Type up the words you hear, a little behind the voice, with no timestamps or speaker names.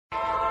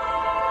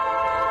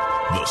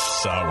The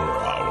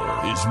Sour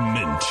Hour is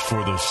meant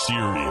for the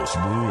serious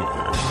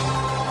brewer.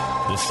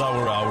 The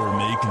Sour Hour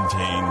may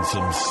contain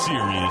some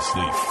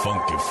seriously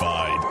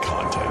funkified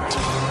content.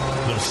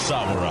 The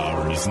Sour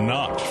Hour is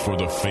not for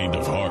the faint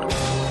of heart.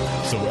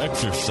 So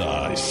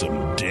exercise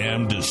some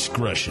damn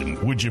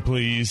discretion, would you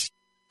please?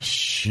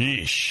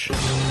 Sheesh.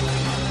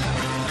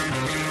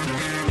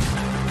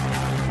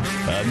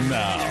 And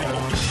now,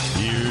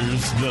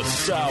 here's the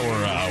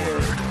Sour Hour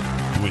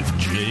with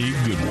Jay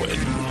Goodwin.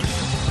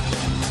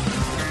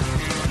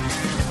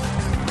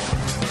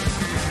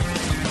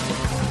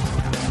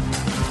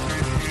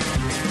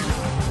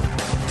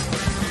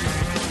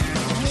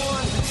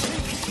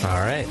 All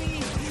right.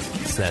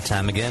 It's that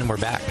time again. We're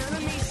back.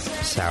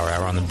 Sour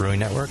Hour on the Brewing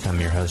Network. I'm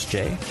your host,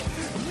 Jay.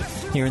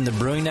 Here in the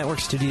Brewing Network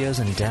studios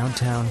in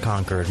downtown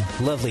Concord.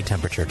 Lovely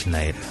temperature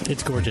tonight.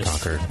 It's gorgeous.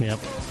 Concord. Yep.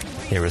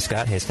 Here with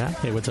Scott. Hey, Scott.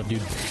 Hey, what's up,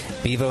 dude?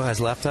 Bevo has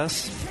left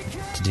us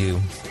to do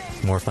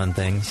more fun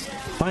things.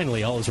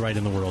 Finally, all is right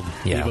in the world.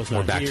 Yeah,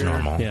 we're back to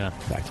normal. Yeah.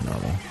 Back to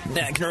normal.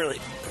 Yeah, I can really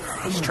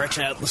stretch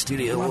out the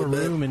studio a lot of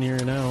room in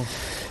here now.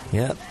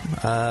 Yep.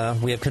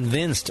 We have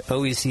convinced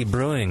OEC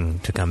Brewing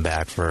to come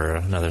back for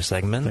another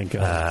segment. Thank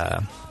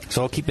God.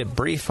 So I'll keep it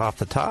brief off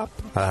the top.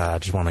 I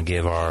just want to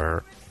give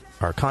our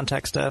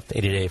contact stuff,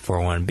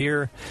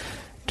 888-401-BEER.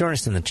 Join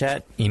us in the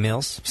chat.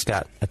 Emails,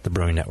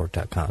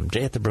 scott@thebrewingnetwork.com,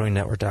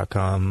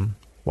 jay@thebrewingnetwork.com.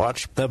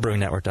 Watch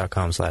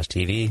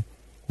thebrewingnetwork.com/TV.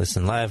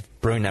 Listen live,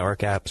 Brewing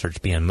Network app,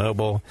 search BN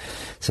Mobile.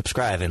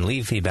 Subscribe and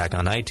leave feedback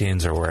on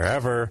iTunes or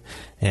wherever.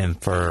 And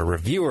for a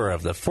reviewer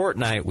of the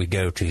fortnight, we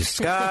go to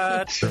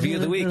Scott. Review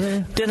of the week.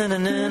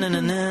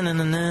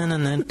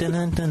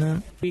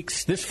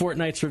 This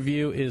fortnight's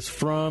review is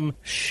from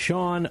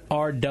Sean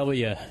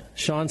R.W.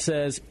 Sean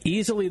says,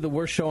 easily the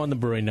worst show on the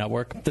Brewing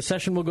Network. The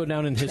session will go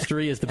down in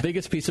history as the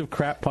biggest piece of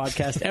crap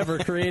podcast ever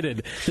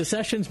created. The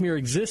session's mere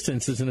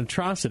existence is an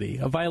atrocity,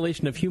 a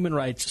violation of human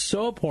rights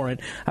so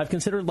abhorrent, I've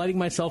considered lighting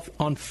myself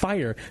on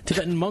fire,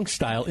 Tibetan monk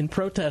style, in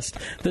protest.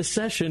 The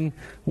session,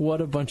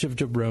 what a bunch of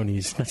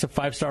jabronis. That's a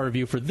 5-star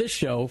review for this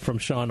show from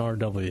Sean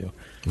R.W.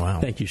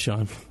 Wow. Thank you,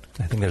 Sean.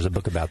 I think there's a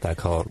book about that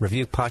called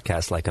Review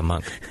Podcast Like a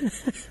Monk.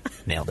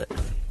 Nailed it.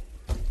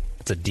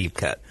 It's a deep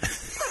cut.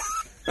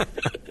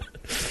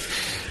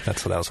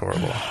 That was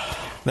horrible.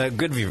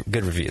 Good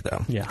review,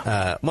 though.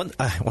 Yeah. One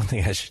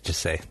thing I should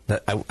just say,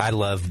 that I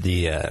love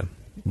the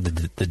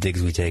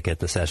digs we take at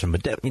the session,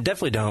 but you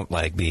definitely don't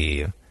I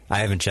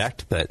haven't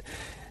checked, but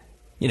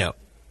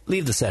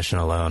leave the session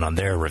alone on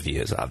their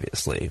reviews.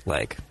 Obviously,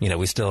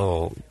 we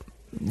still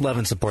love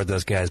and support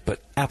those guys, but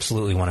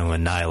absolutely want to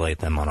annihilate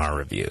them on our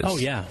reviews. Oh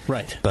yeah,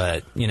 right.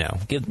 But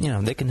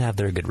they can have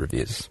their good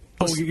reviews.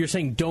 Oh, you're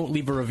saying don't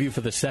leave a review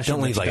for the session.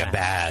 Don't leave a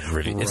bad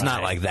review. Right. It's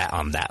not like that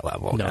on that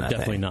level. No,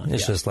 definitely not.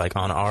 It's just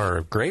on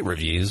our great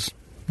reviews.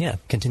 Yeah,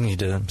 continue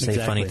to say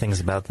funny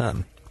things about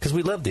them because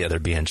we love the other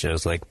BN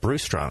shows like Brew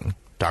Strong,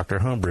 Dr.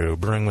 Homebrew,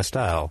 Brewing with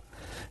Style,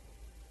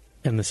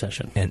 and the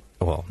session. And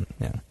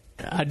yeah.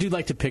 I do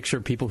like to picture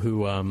people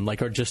who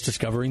are just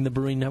discovering the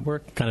Brewing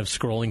Network, kind of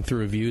scrolling through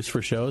reviews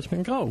for shows,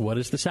 and go, what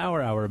is the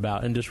Sour Hour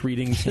about? And just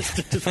reading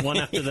just one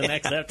after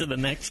the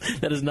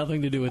next that has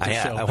nothing to do with the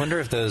show. I wonder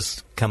if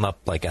those come up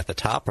at the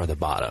top or the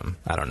bottom.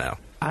 I don't know.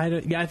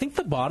 I think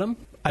the bottom.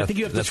 I think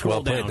you have to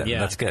scroll down. Then.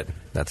 Yeah. That's good.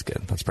 That's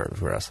perfect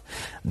for us.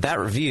 That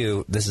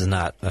review, this is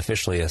not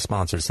officially a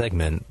sponsored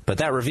segment, but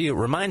that review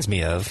reminds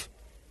me of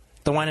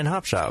the Wine and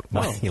Hop Shop.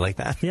 Oh. You like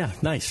that? Yeah,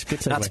 nice. Good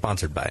segue. Not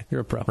sponsored by. You're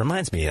a pro.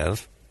 Reminds me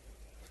of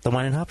the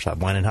Wine and Hop Shop,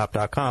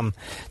 wineandhop.com.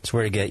 It's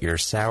where to get your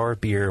sour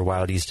beer,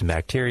 wild yeast, and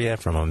bacteria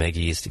from Omega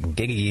Yeast and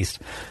Giga Yeast.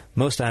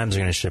 Most items are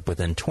going to ship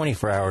within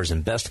 24 hours,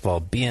 and best of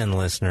all, BN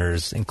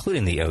listeners,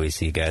 including the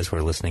OEC guys who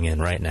are listening in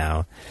right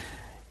now,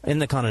 in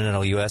the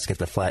continental U.S., get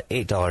the flat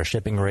 $8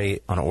 shipping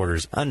rate on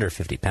orders under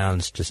 50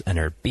 pounds. Just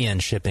enter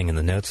BN shipping in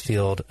the notes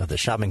field of the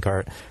shopping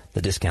cart.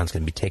 The discount's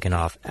going to be taken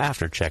off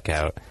after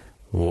checkout.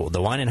 The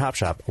Wine and Hop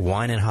Shop,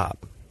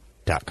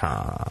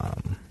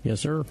 wineandhop.com. Yes,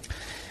 sir.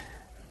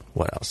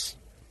 What else?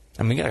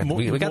 I mean,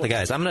 we got the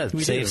guys. I'm going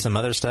to save some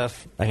other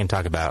stuff. I can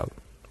talk about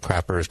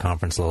Crappers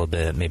Conference a little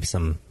bit, maybe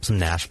some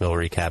Nashville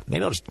recap.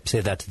 Maybe I'll just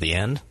save that to the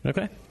end.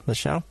 Okay. Of the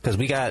show, because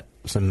we got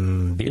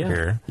some beer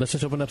here. Let's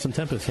just open up some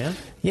Tempest, yeah?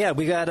 Yeah,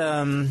 we got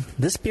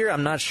this beer.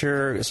 I'm not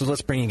sure, so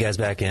let's bring you guys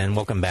back in.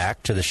 Welcome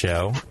back to the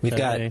show. We've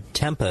got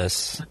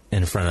Tempest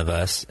in front of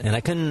us, and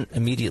I couldn't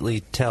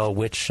immediately tell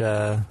which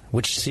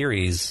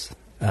series.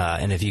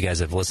 And if you guys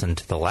have listened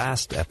to the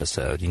last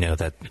episode, you know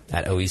that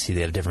at OEC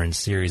they have a different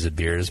series of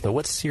beers. But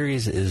what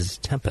series is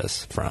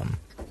Tempest from?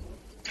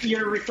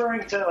 You're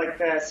referring to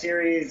the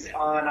series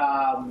on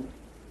our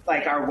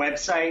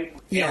website.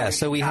 Yeah,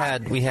 so we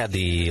had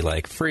the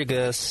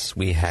Frigus,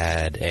 we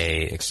had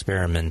a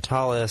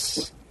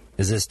Experimentalis.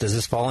 Does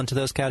this fall into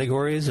those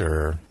categories,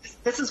 or?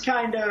 This is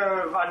kind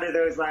of under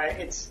those.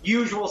 It's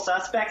usual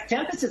suspects.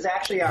 Tempest is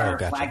actually our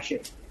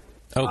flagship.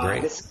 Oh,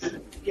 great.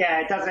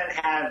 It doesn't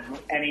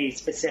have any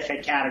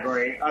specific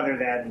category other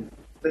than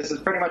this is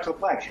pretty much the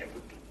flagship.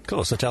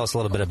 Cool. So tell us a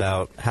little bit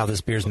about how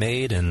this beer's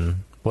made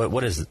and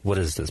what is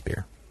this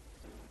beer?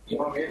 You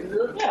want want me to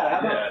do it?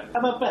 Yeah, how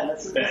about Ben?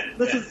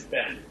 This is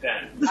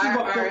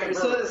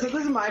So this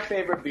is my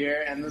favorite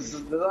beer, and this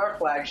is our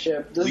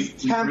flagship. We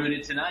brewed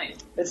it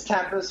tonight. It's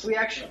Tempest. We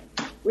actually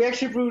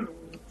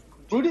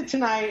brewed it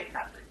tonight.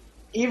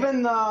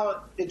 Even though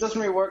it doesn't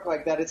really work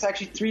like that, it's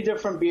actually 3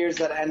 different beers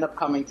that end up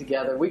coming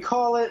together. We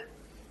call it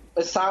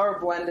a sour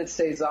blended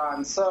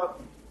saison. So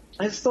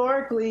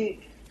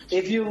historically,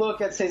 if you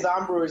look at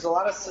saison brewers, a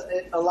lot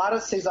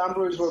of saison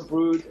brewers were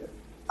brewed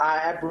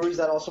at breweries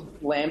that also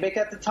lambic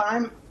at the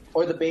time,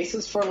 or the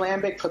basis for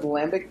lambic for the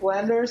lambic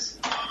blenders.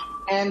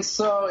 And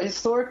so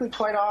historically,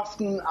 quite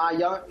often,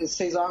 young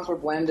saisons were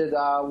blended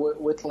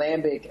with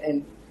lambic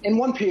and in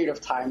one period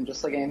of time,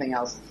 just like anything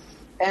else.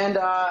 And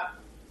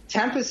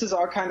Tempest is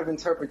our kind of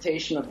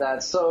interpretation of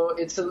that. So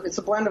it's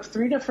a blend of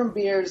 3 different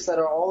beers that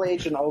are all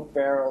aged in oak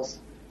barrels.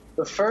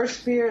 The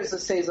first beer is a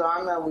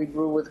saison that we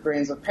brew with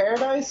grains of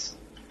paradise.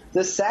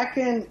 The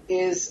second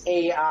is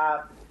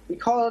we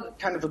call it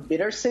kind of a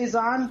bitter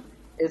saison.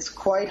 It's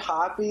quite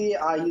hoppy,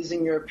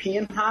 using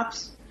European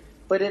hops,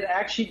 but it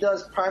actually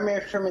does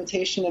primary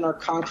fermentation in our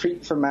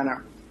concrete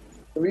fermenter.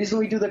 The reason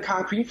we do the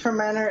concrete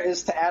fermenter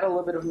is to add a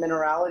little bit of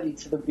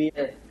minerality to the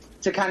beer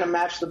to kind of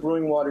match the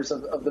brewing waters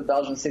of the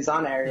Belgian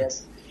saison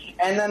areas.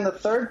 And then the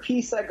third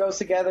piece that goes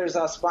together is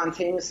our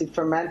spontaneously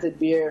fermented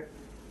beer,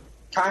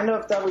 kind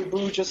of that we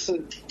brew just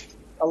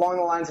along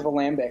the lines of a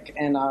lambic,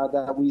 and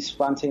that we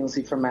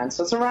spontaneously ferment.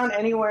 So it's around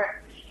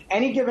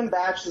any given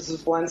batch, this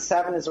is blend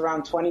 7, is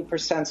around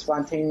 20%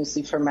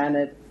 spontaneously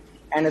fermented,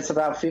 and it's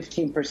about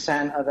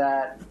 15% of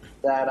that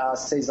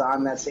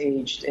saison that's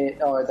aged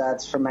or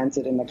that's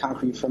fermented in the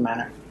concrete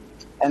fermenter.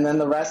 And then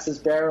the rest is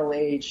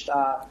barrel-aged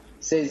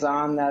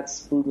saison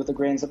that's brewed with the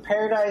grains of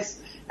paradise,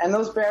 and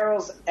those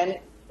barrels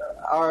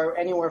are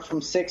anywhere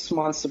from 6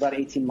 months to about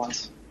 18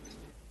 months.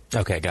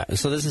 Okay, got it.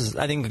 So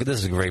I think this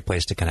is a great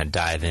place to kind of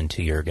dive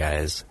into your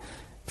guys'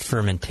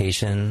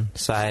 fermentation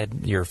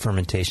side, your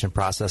fermentation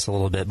process a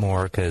little bit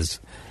more, because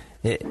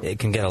it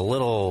can get a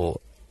little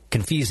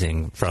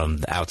confusing from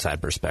the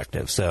outside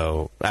perspective.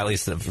 So at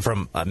least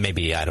from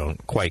maybe I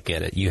don't quite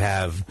get it. You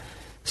have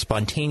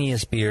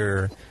spontaneous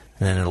beer,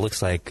 and then it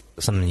looks like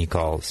something you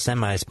call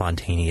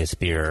semi-spontaneous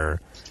beer.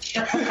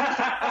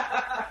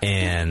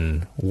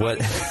 And what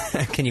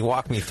can you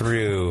walk me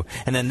through?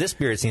 And then this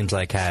beer, it seems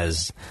like,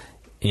 has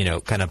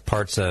kind of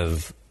parts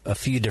of a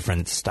few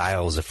different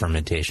styles of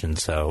fermentation.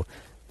 So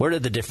what are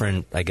the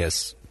different, I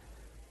guess,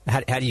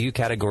 how do you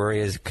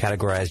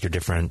categorize your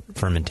different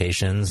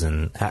fermentations,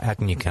 and how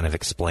can you kind of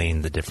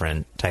explain the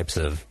different types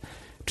of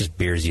just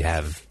beers you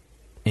have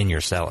in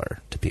your cellar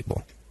to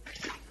people?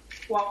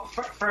 Well,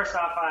 first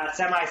off,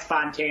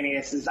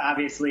 semi-spontaneous is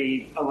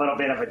obviously a little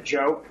bit of a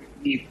joke.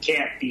 You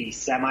can't be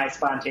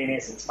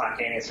semi-spontaneous and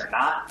spontaneous or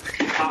not.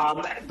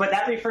 But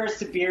that refers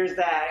to beers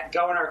that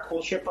go in our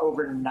cool ship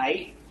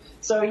overnight.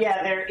 So,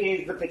 yeah, there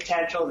is the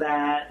potential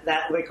that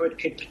that liquid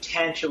could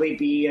potentially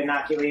be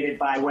inoculated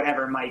by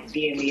whatever might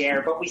be in the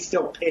air, but we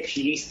still pitch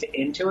yeast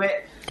into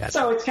it. Gotcha.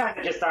 So it's kind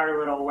of just our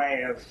little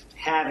way of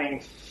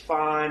having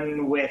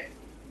fun with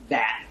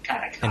that kind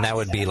of concept. And that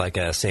would be like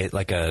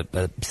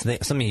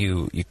something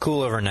you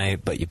cool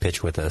overnight, but you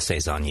pitch with a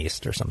saison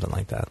yeast or something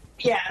like that.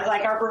 Yeah,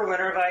 like our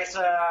Berliner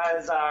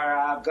Weiss's,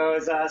 our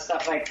Goza,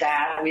 stuff like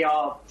that. We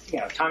all,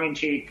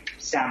 tongue-in-cheek,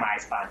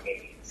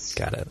 semi-spontaneous.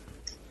 Got it.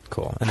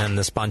 Cool. And then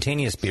the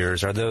spontaneous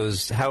beers, are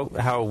those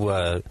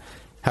how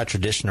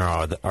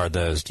traditional are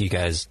those? Do you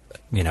guys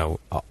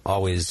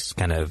always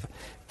kind of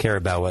care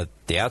about what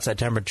the outside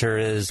temperature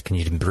is? Can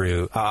you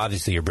brew?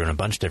 Obviously, you're brewing a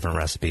bunch of different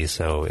recipes,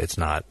 so it's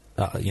not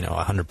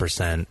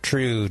 100%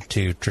 true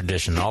to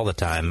tradition all the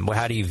time.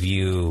 How do you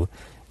view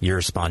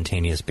your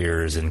spontaneous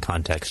beers in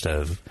context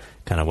of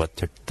kind of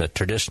what the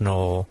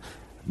traditional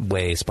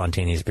way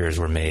spontaneous beers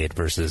were made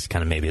versus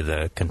kind of maybe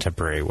the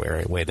contemporary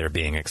way they're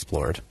being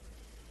explored?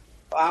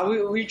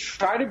 We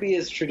try to be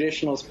as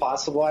traditional as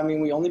possible. I mean,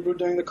 we only brew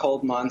during the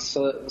cold months,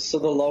 so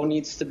the low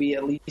needs to be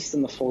at least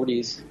in the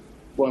 40s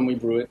when we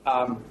brew it.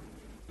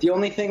 The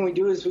only thing we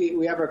do is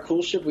we have our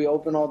cool ship, we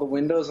open all the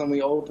windows, and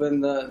we open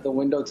the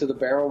window to the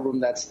barrel room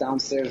that's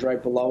downstairs right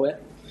below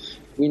it.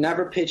 We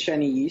never pitch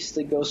any yeast.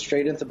 It goes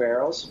straight into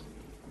barrels.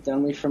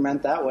 Then we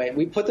ferment that way.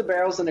 We put the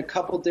barrels in a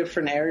couple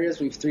different areas.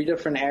 We have 3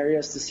 different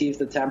areas to see if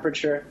the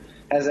temperature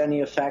has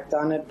any effect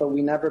on it, but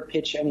we never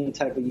pitch any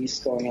type of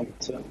yeast going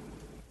into it.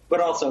 But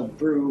also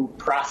brew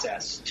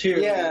process, too.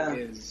 Yeah.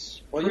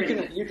 Well, you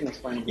can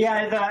explain it.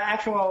 Yeah, the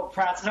actual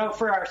process. So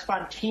for our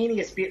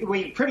spontaneous beer,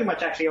 we pretty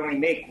much actually only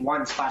make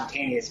one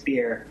spontaneous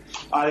beer.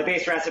 The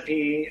base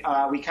recipe,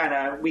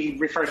 we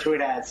refer to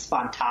it as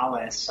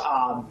Spontalis.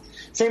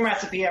 Same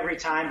recipe every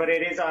time, but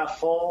it is a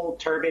full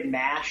turbid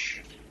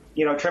mash.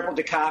 Triple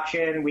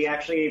decoction. We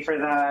actually, for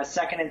the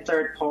second and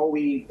third pull,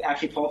 we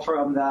actually pull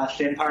from the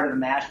thin part of the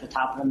mash, the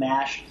top of the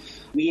mash.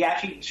 We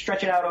actually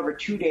stretch it out over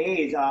 2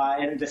 days,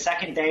 and the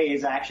second day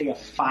is actually a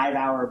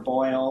 5-hour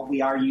boil.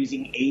 We are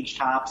using aged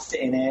hops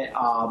in it,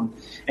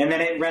 and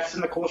then it rests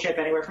in the cool ship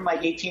anywhere from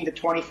like 18 to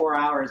 24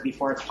 hours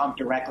before it's pumped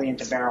directly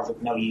into barrels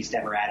with no yeast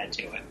ever added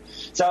to it.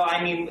 So,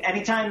 I mean,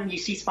 anytime you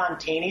see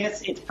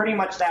spontaneous, it's pretty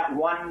much that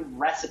one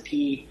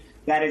recipe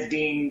that is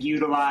being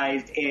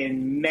utilized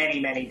in many,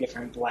 many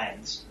different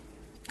blends.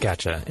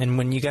 Gotcha. And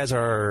when you guys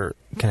are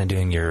kind of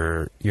doing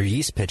your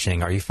yeast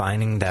pitching, are you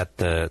finding that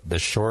the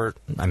short,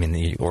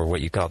 or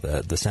what you call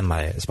the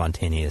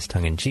semi-spontaneous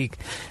tongue-in-cheek,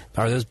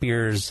 are those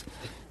beers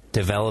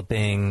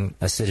developing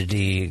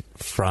acidity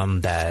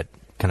from that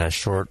kind of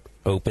short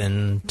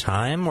open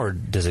time, or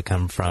does it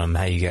come from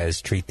how you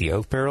guys treat the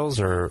oak barrels,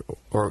 or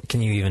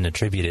can you even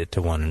attribute it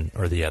to one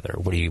or the other?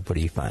 What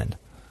do you find?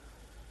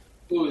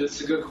 Ooh,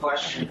 that's a good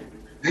question.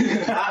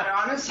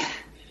 Honestly,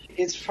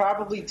 it's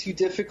probably too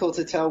difficult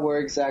to tell where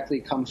exactly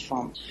it comes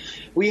from.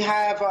 We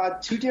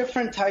have 2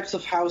 different types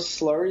of house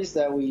slurries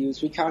that we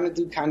use. We kind of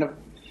do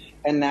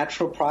a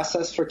natural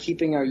process for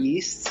keeping our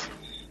yeasts.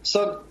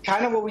 So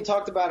kind of what we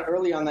talked about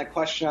earlier on that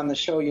question on the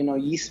show,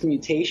 yeast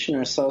mutation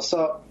or so.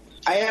 So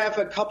I have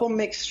a couple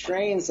mixed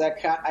strains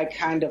that I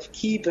kind of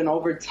keep, and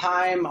over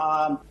time,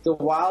 the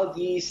wild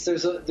yeast,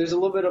 there's a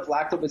little bit of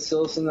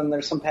lactobacillus in them,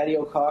 there's some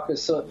pediococcus,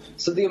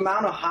 so the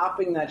amount of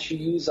hopping that you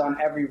use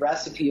on every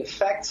recipe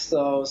affects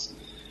those.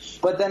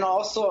 But then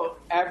also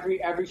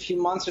every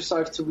few months or so, I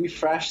have to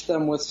refresh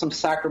them with some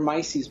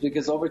Saccharomyces,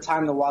 because over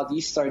time the wild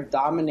yeast start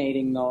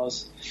dominating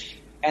those,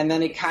 and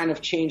then it kind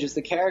of changes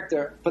the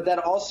character. But that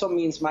also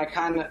means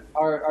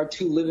our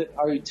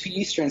two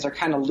yeast strains are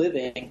kind of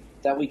living,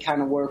 that we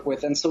kind of work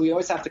with, and so we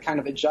always have to kind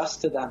of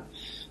adjust to them.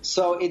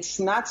 So it's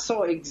not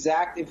so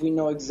exact if we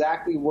know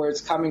exactly where it's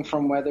coming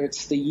from, whether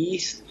it's the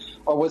yeast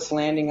or what's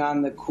landing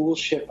on the cool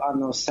ship on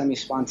those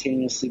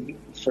semi-spontaneously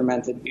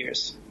fermented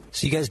beers.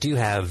 So you guys do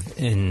have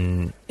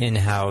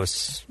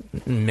in-house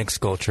mixed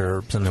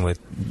culture, something with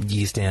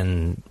yeast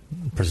and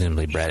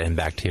presumably bread and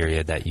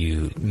bacteria that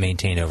you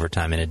maintain over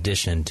time, in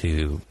addition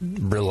to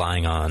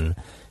relying on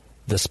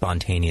the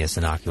spontaneous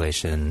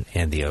inoculation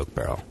and the oak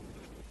barrel.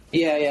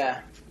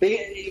 Yeah.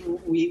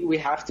 We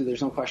have to.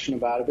 There's no question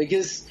about it.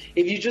 Because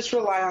if you just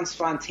rely on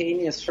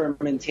spontaneous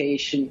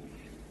fermentation,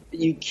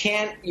 you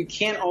can't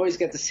always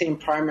get the same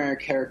primary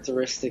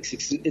characteristics.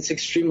 It's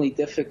extremely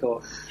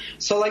difficult.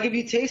 So, like, if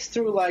you taste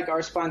through like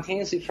our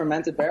spontaneously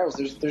fermented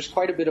barrels, there's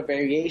quite a bit of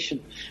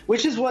variation,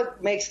 which is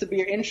what makes the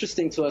beer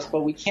interesting to us.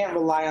 But we can't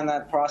rely on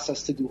that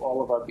process to do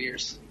all of our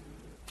beers.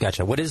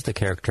 Gotcha. What is the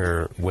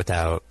character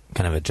without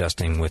kind of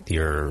adjusting with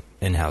your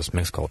in-house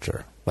mixed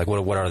culture? Like,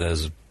 what are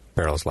those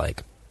barrels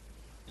like?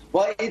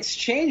 Well, it's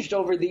changed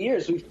over the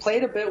years. We've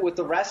played a bit with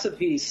the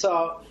recipes.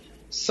 So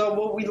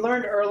what we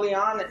learned early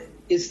on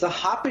is the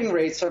hopping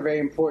rates are very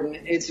important.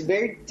 It's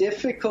very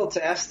difficult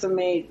to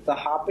estimate the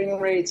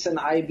hopping rates and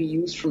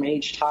IBUs from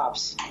aged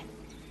hops.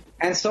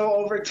 And so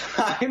over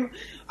time,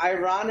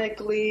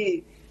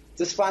 ironically,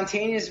 the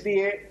spontaneous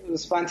beer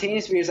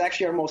is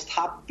actually our most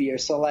hopped beer.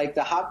 So like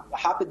the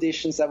hop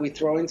additions that we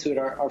throw into it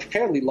are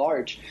fairly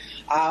large.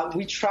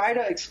 We try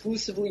to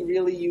exclusively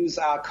really use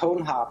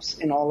cone hops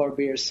in all our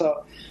beers.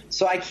 So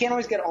I can't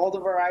always get all the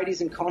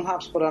varieties in cone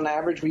hops, but on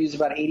average we use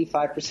about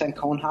 85%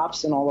 cone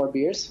hops in all our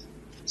beers.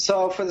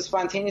 So for the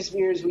spontaneous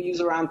beers, we use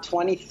around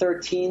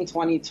 2013,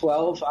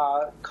 2012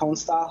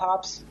 cone-style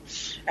hops.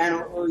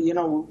 And,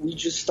 we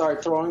just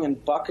start throwing in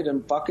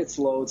buckets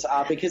loads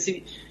because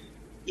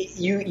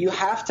you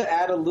have to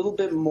add a little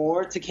bit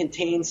more to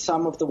contain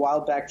some of the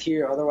wild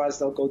bacteria, otherwise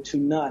they'll go too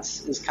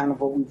nuts, is kind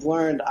of what we've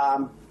learned.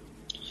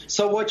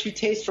 So what you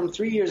taste from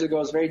 3 years ago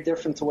is very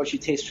different to what you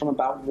taste from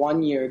about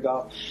 1 year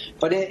ago.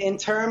 But in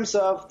terms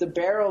of the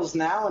barrels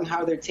now and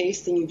how they're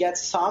tasting, you get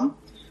some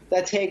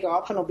that take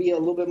off and will be a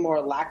little bit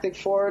more lactic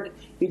forward.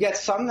 You get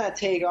some that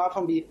take off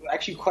and be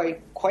actually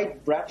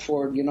quite Brett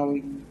forward,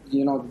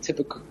 the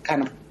typical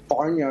kind of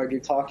barnyard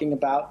you're talking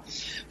about.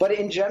 But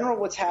in general,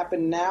 what's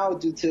happened now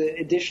due to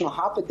additional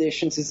hop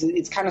additions is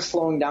it's kind of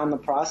slowing down the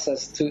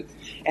process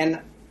and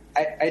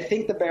I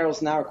think the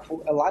barrels now are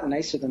a lot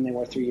nicer than they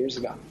were 3 years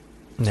ago.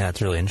 Yeah,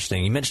 it's really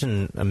interesting. You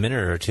mentioned a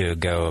minute or two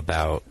ago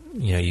about,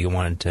 you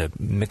wanted to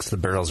mix the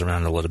barrels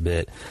around a little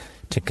bit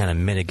to kind of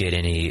mitigate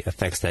any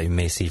effects that you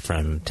may see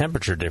from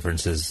temperature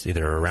differences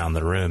either around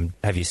the room.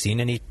 Have you seen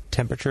any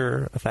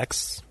temperature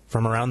effects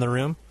from around the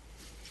room?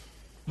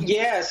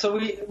 Yeah, so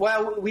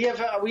we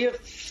have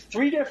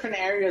 3 different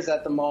areas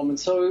at the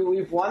moment. So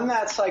we've one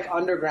that's like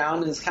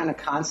underground and is kind of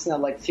constant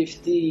at like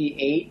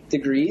 58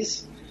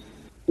 degrees.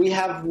 We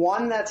have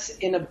one that's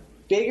in a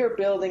bigger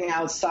building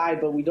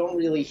outside, but we don't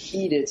really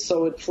heat it,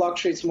 so it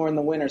fluctuates more in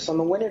the winter. So in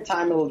the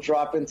wintertime, it'll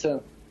drop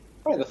into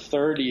probably the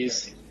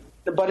 30s.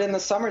 But in the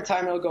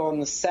summertime, it'll go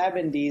in the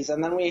 70s.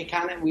 And then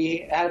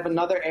we have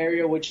another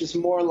area which is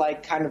more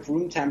like kind of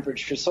room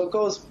temperature. So it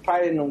goes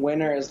probably in the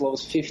winter as low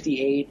as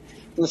 58.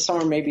 In the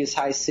summer, maybe as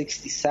high as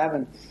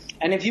 67.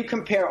 And if you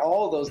compare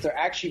all of those, they're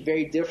actually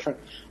very different.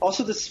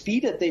 Also, the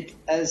speed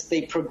as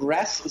they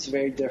progress is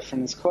very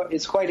different.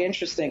 It's quite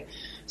interesting.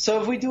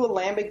 So if we do a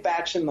lambic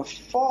batch in the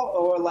fall,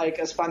 or like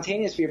a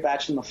spontaneous beer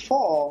batch in the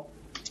fall,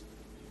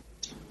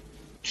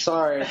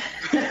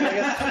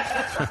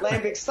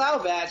 lambic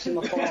style batch in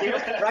the fall,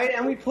 right?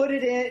 And we put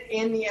it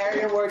in the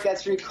area where it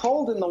gets really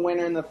cold in the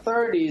winter, in the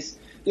 30s.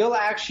 You'll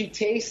actually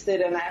taste it,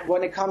 and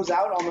when it comes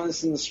out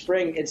almost in the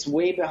spring, it's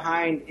way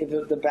behind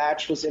if the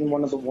batch was in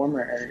one of the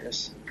warmer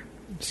areas.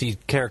 So you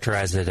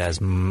characterize it as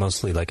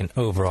mostly like an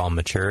overall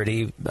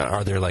maturity.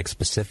 Are there like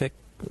specific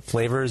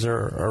flavors or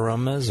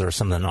aromas or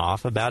something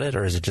off about it,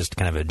 or is it just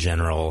kind of a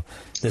general,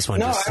 this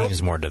one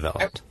seems more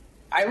developed?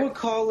 I would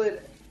call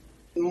it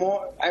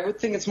more, I would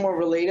think it's more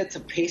related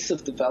to pace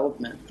of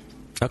development.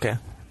 Okay,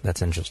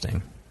 that's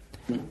interesting.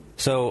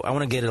 So I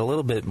want to get a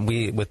little bit,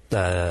 with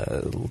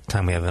the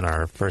time we have in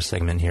our first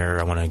segment here,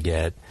 I want to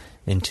get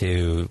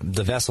into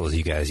the vessels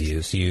you guys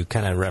use. You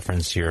kind of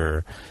reference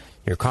your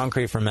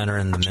concrete fermenter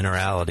and the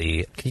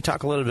minerality. Can you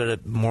talk a little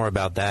bit more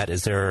about that?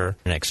 Is there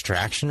an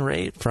extraction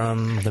rate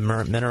from the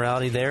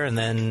minerality there? And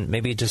then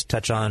maybe just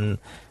touch on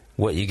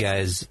what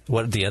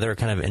the other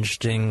kind of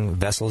interesting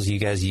vessels you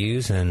guys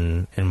use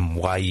and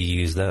why you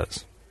use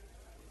those.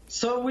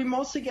 So we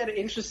mostly get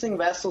interesting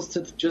vessels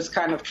to just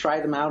kind of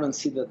try them out and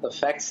see the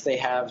effects they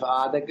have.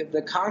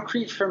 The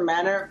concrete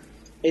fermenter,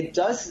 it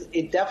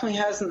definitely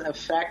has an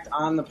effect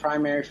on the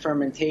primary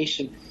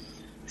fermentation.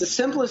 The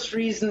simplest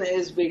reason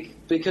is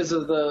because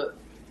of the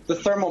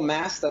thermal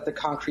mass that the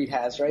concrete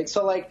has, right?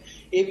 So like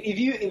if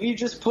you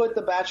just put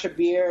the batch of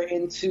beer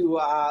into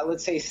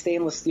let's say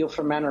stainless steel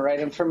fermenter, right,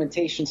 and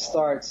fermentation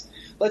starts.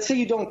 Let's say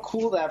you don't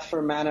cool that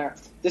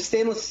fermenter. The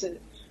stainless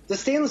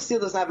steel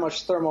doesn't have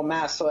much thermal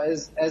mass, so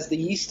as the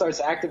yeast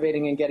starts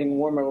activating and getting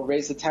warmer, it will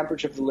raise the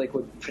temperature of the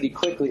liquid pretty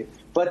quickly.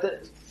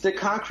 But the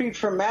concrete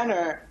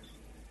fermenter,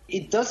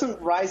 it doesn't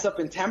rise up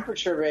in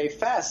temperature very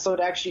fast, so it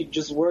actually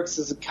just works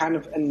as a kind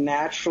of a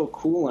natural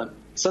coolant.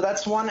 So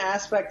that's one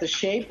aspect. The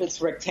shape,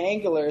 it's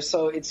rectangular,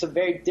 so it's a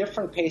very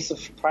different pace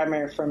of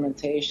primary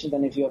fermentation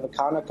than if you have a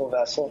conical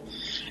vessel.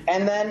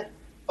 And then,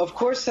 of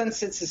course,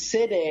 since it's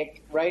acidic,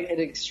 right, it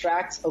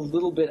extracts a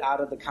little bit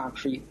out of the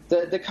concrete.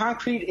 The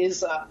concrete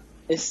is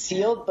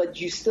sealed,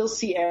 but you still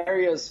see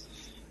areas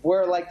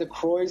where, like the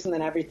croissant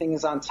and everything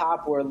is on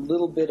top, where a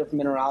little bit of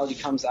minerality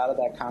comes out of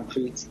that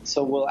concrete.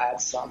 So we'll add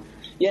some.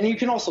 Yeah, and you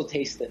can also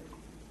taste it.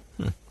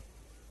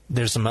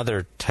 There's some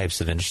other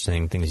types of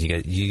interesting things.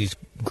 You use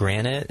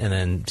granite, and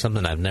then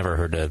something I've never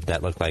heard of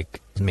that looked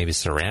like maybe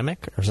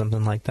ceramic or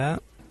something like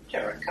that.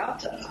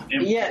 Terracotta.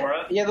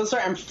 Amphora? Yeah, those are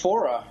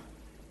amphora.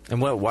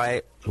 And why?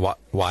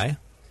 Why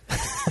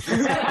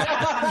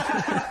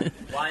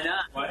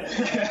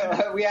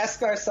not? We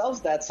ask ourselves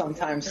that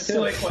sometimes too.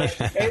 Silly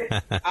question.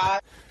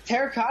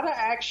 Terracotta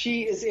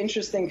actually is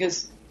interesting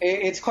because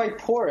it's quite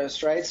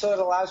porous, right? So it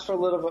allows for a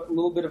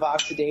little bit of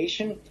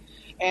oxidation,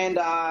 and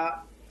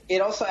it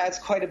also adds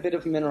quite a bit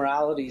of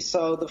minerality.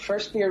 So the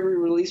first beer we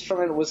released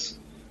from it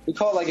we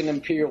call it like an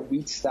imperial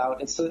wheat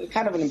stout. It's a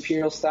kind of an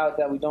imperial stout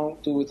that we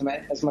don't do with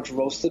as much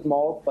roasted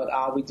malt, but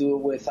we do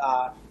it with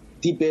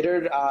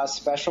debittered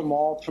special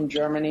malt from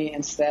Germany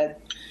instead,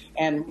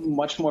 and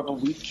much more of a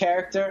wheat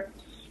character.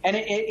 And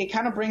it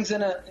kind of brings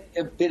in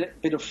a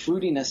bit of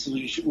fruitiness,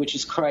 which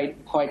is quite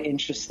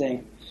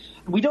interesting.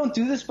 We don't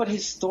do this, but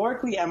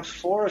historically,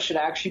 amphora should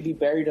actually be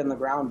buried in the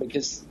ground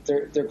because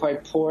they're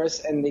quite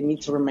porous and they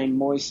need to remain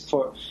moist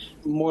for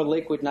more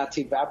liquid not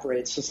to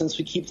evaporate. So since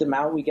we keep them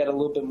out, we get a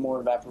little bit more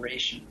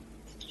evaporation.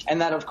 And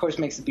that, of course,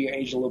 makes the beer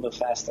age a little bit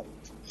faster.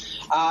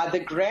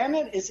 The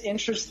granite is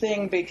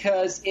interesting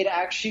because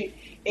you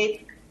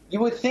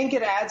would think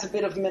it adds a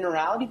bit of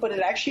minerality, but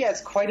it actually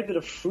adds quite a bit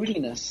of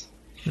fruitiness.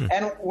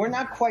 And we're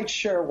not quite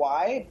sure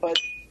why, but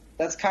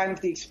that's kind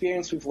of the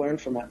experience we've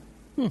learned from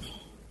it.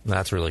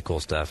 That's really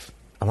cool stuff.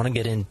 I want to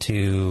get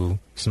into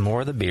some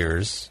more of the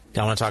beers.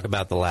 I want to talk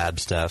about the lab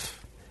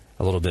stuff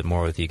a little bit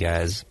more with you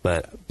guys.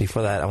 But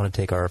before that, I want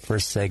to take our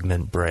first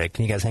segment break.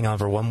 Can you guys hang on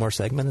for one more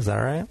segment? Is that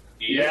all right?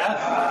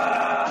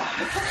 Yeah.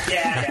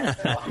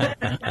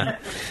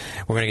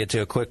 We're going to get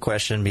to a quick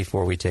question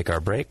before we take our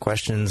break.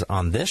 Questions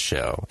on this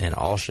show and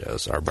all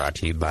shows are brought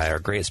to you by our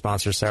great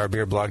sponsor,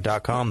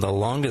 SourBeerBlog.com, the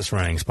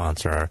longest-running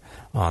sponsor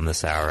on the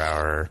Sour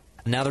Hour.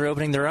 Now they're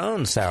opening their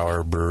own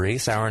sour brewery,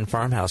 Sour and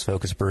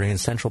Farmhouse-focused brewery in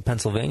central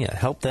Pennsylvania.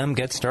 Help them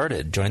get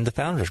started. Join the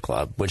Founders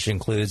Club, which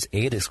includes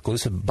 8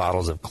 exclusive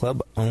bottles of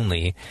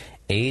club-only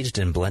aged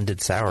and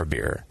blended sour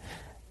beer,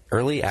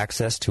 early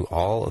access to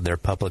all of their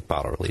public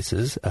bottle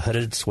releases, a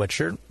hooded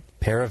sweatshirt,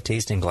 pair of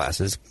tasting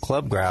glasses,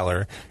 club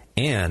growler,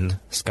 and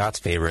Scott's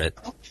favorite,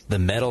 the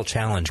Metal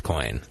Challenge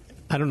coin.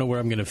 I don't know where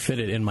I'm going to fit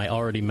it in my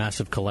already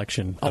massive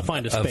collection. I'll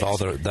find a space. Of all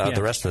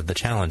the rest of the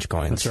challenge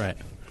coins. That's right.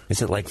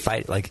 Is it like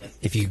fight? Like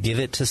if you give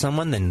it to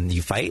someone, then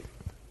you fight?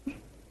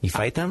 You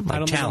fight them? Like I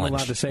don't challenge. think I'm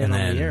allowed to say it on the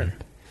air.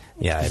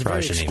 Yeah, I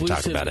probably shouldn't even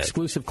talk about it.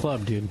 Exclusive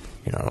club, dude.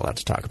 You're not allowed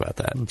to talk about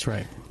that. That's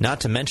right.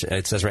 Not to mention,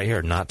 it says right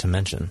here, not to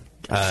mention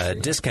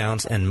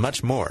discounts and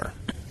much more.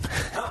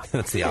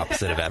 That's the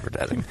opposite of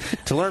advertising.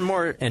 To learn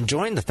more and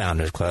join the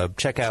Founders Club,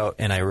 check out,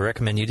 and I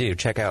recommend you do,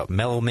 check out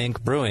Mellow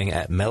Mink Brewing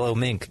at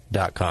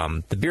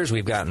mellowmink.com. The beers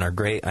we've gotten are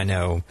great. I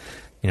know,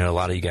 a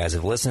lot of you guys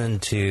have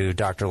listened to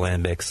Dr.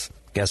 Lambick's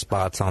guest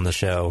spots on the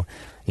show.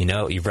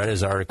 You've read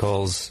his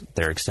articles.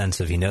 They're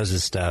extensive. He knows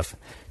his stuff.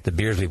 The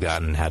beers we've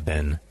gotten have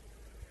been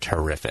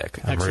terrific.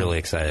 Excellent. I'm really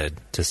excited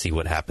to see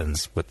what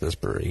happens with this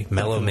brewery.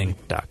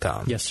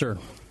 mellowmink.com. Yes, sir.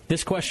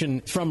 This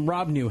question is from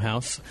Rob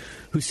Newhouse,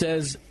 who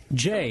says,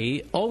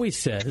 Jay always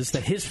says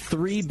that his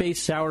 3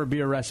 base sour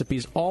beer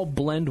recipes all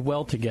blend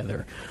well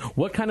together.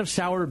 What kind of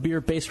sour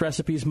beer base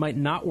recipes might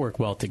not work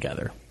well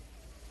together?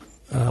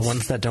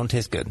 Ones that don't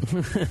taste good.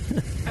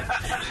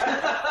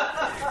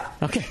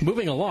 Okay,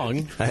 moving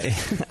along.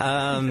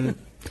 I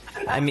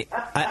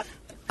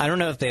don't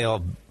know if they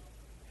all...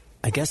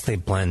 I guess they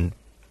blend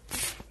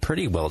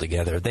pretty well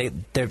together.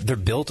 They're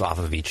built off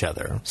of each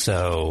other.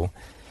 So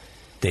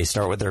they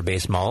start with their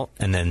base malt,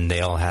 and then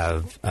they all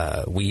have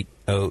wheat,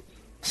 oat,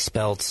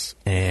 spelts,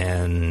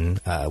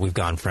 and we've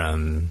gone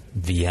from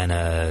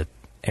Vienna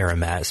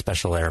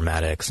special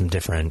aromatics, some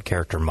different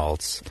character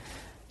malts.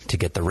 To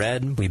get the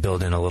red, we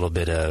build in a little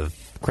bit of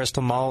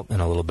crystal malt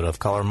and a little bit of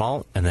color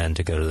malt, and then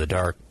to go to the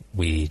dark,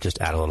 we just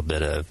add a little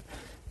bit of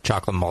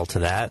chocolate malt to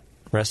that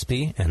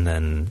recipe, and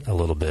then a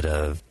little bit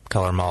of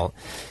color malt.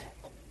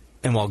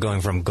 And while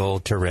going from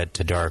gold to red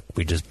to dark,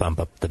 we just bump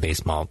up the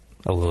base malt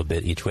a little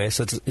bit each way.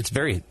 So it's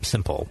very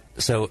simple.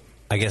 So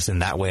I guess in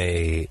that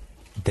way,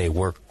 they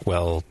work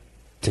well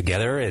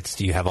together.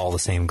 You have all the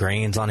same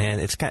grains on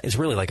hand. It's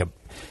really like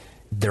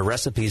their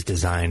recipe's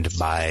designed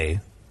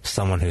by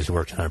someone who's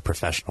worked in a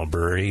professional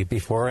brewery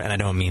before, and I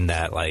don't mean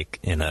that like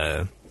in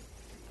a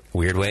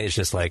weird way. It's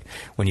just like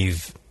when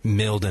you've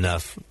milled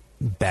enough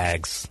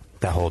bags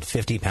that hold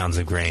 50 pounds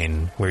of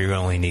grain where you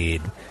only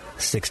need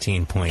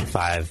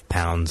 16.5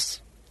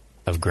 pounds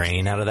of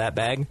grain out of that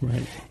bag,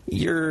 right.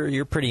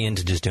 You're pretty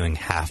into just doing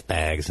half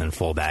bags and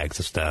full bags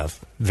of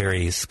stuff,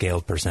 very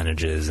scaled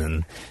percentages,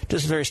 and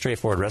just very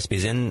straightforward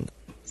recipes. And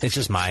it's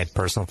just my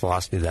personal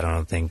philosophy that I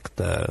don't think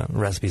the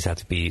recipes have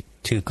to be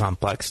too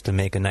complex to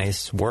make a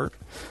nice wort.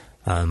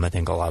 I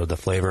think a lot of the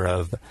flavor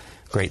of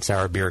great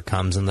sour beer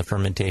comes in the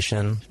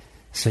fermentation.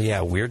 So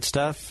yeah, weird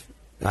stuff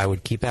I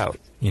would keep out,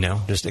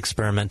 just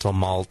experimental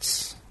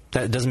malts.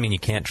 That doesn't mean you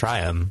can't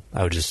try them.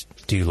 I would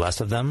just do less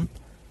of them,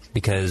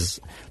 because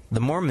the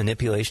more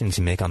manipulations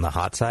you make on the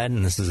hot side,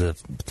 and this is a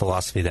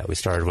philosophy that we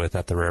started with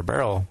at the Rare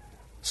Barrel,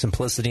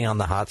 simplicity on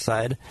the hot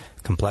side,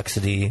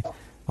 complexity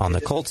on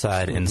the cold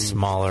side in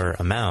smaller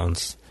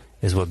amounts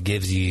is what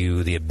gives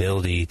you the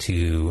ability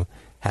to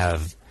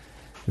have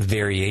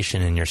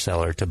variation in your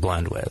cellar to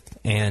blend with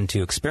and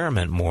to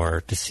experiment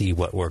more to see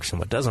what works and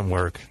what doesn't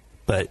work.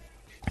 But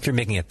if you're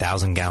making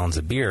 1,000 gallons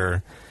of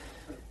beer,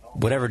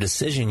 whatever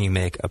decision you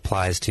make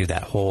applies to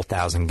that whole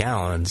 1,000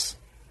 gallons.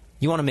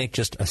 You want to make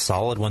just a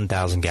solid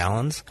 1,000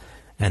 gallons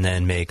and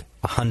then make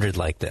 100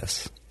 like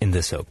this in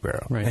this oak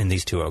barrel, right, in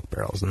these 2 oak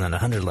barrels, and then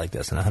 100 like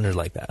this and 100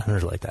 like that,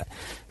 100 like that.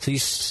 So you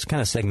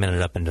kind of segment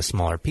it up into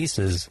smaller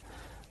pieces.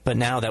 But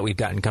now that we've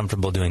gotten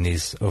comfortable doing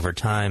these over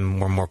time,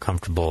 we're more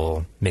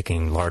comfortable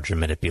making larger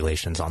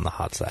manipulations on the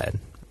hot side.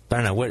 But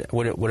I don't know,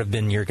 what have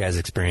been your guys'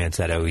 experience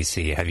at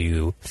OEC? Have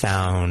you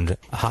found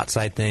hot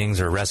side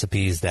things or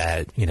recipes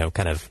that,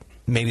 kind of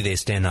maybe they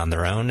stand on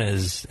their own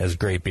as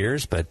great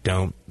beers, but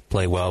don't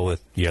play well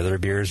with the other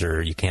beers,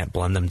 or you can't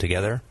blend them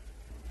together?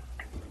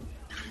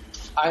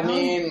 I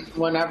mean,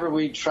 whenever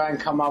we try and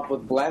come up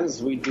with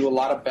blends, we do a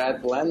lot of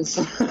bad blends.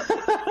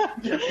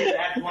 You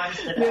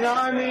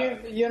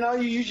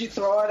usually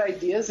throw out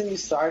ideas and you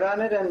start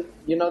on it, and,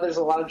 there's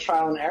a lot of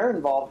trial and error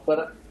involved.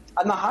 But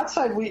on the hot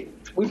side, we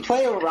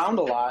play around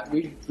a lot.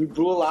 We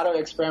brew a lot of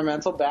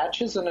experimental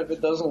batches, and if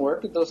it doesn't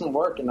work, it doesn't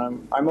work, and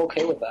I'm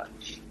okay with that.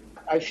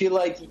 I feel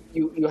like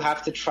you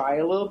have to try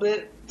a little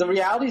bit. The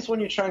reality is when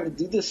you're trying to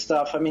do this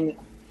stuff, I mean,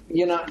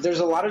 there's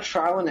a lot of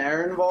trial and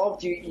error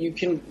involved. You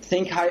can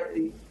think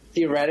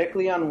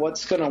theoretically on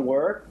what's going to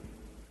work,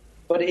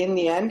 but in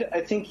the end,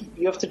 I think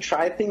you have to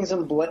try things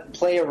and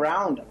play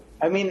around.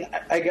 I mean,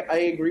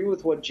 I agree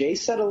with what Jay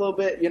said a little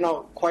bit.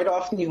 Quite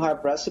often you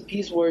have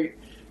recipes where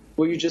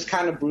you just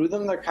kind of brew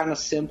them. They're kind of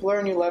simpler,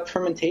 and you let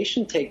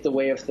fermentation take the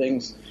way of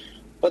things.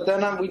 But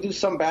then we do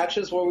some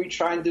batches where we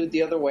try and do it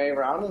the other way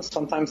around, and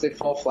sometimes they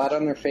fall flat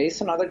on their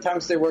face, and other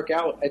times they work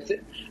out.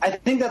 I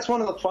think that's one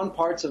of the fun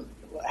parts of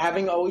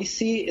having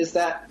OEC is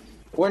that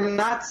we're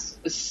not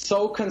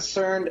so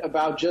concerned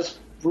about just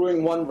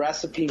brewing one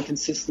recipe and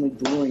consistently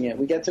brewing it.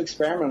 We get to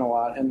experiment a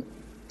lot, and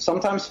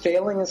sometimes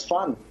failing is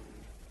fun.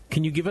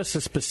 Can you give us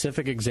a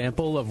specific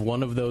example of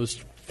one of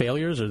those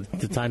failures or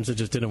the times it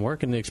just didn't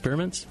work in the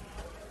experiments?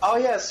 Oh,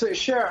 yeah, so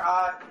sure.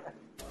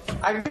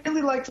 I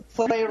really like to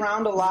play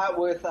around a lot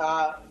with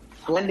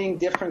blending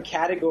different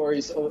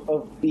categories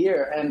of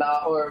beer and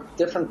or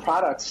different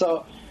products.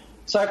 So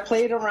I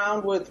played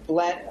around with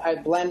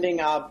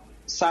blending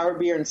sour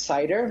beer and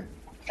cider,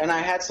 and I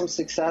had some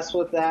success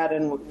with that.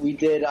 And we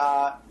did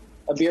a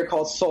beer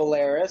called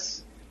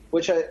Solaris,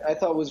 which I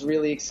thought was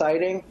really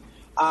exciting.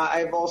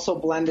 I've also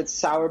blended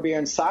sour beer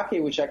and sake,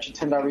 which actually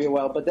turned out real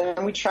well. But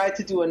then we tried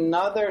to do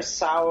another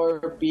sour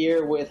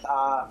beer with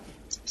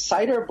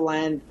cider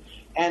blend,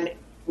 and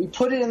we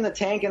put it in the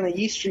tank, and the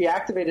yeast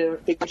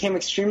reactivated. It became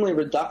extremely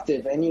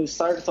reductive, and you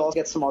started to also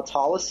get some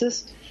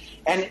autolysis.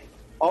 And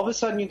all of a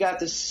sudden you got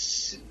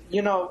this,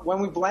 when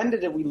we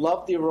blended it, we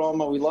loved the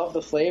aroma, we loved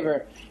the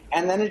flavor,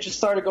 and then it just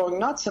started going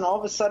nuts, and all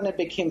of a sudden it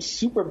became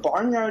super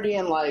barnyardy,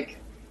 and like,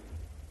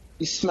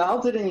 you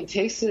smelled it and you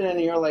tasted it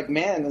and you're like,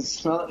 man,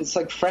 it's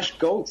like fresh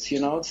goats,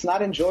 it's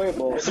not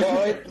enjoyable. So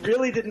it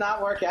really did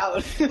not work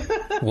out.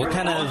 What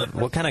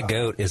kind of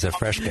goat is a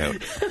fresh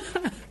goat?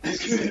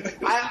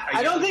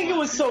 I don't think it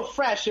was so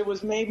fresh. It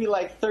was maybe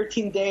like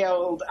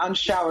 13-day-old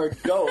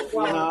unshowered goat.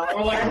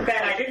 Well, like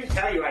Ben, I didn't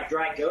tell you I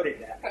dry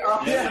goated that.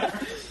 Oh,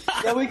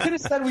 yeah, we could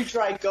have said we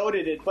dry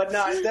goated it, but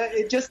no,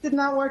 it just did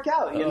not work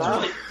out. It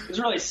was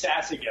really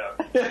sassy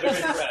goat. Very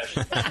fresh.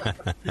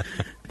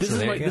 This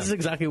is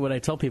exactly what I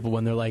tell people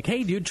when they're like,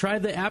 hey, dude, try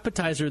the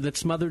appetizer that's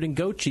smothered in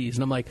goat cheese.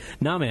 And I'm like,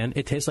 nah, man,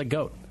 it tastes like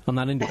goat. I'm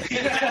not into it.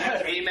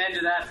 Amen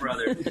to that,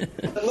 brother.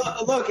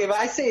 Look, if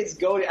I say it's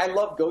goat, I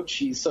love goat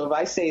cheese. So if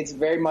I say it's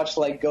very much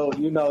like goat,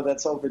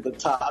 that's over the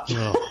top.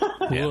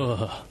 Oh.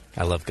 Yeah.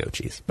 I love goat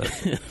cheese, but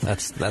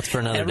that's for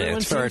another day.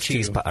 It's for our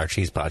cheese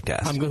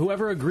podcast.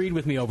 Whoever agreed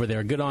with me over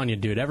there, good on you,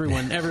 dude.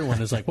 Everyone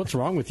is like, what's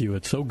wrong with you?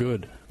 It's so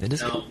good. It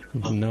is good.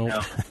 No.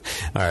 All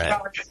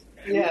right.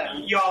 Yeah,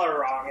 y'all are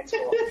wrong. It's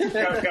cool.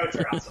 Goats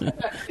are awesome.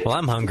 Well,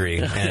 I'm hungry,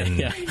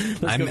 and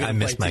I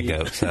miss my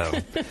goat, so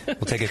we'll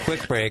take a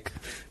quick break.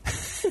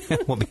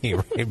 We'll be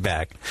right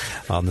back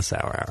on the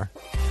Sour Hour.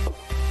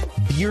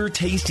 Beer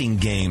tasting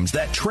games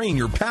that train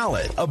your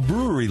palate, a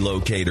brewery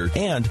locator,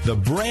 and the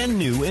brand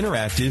new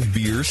interactive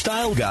beer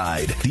style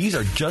guide. These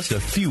are just a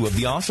few of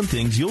the awesome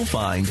things you'll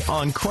find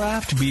on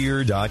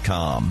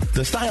craftbeer.com.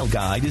 The style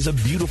guide is a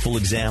beautiful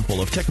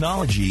example of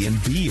technology in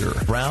beer.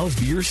 Browse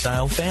beer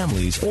style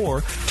families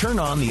or turn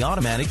on the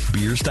automatic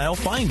beer style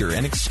finder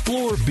and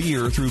explore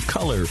beer through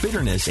color,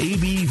 bitterness,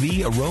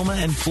 ABV, aroma,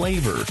 and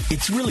flavor.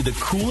 It's really the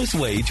coolest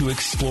way to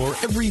explore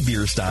every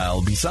beer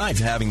style besides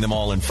having them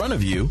all in front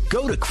of you.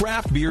 Go to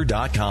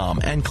craftbeer.com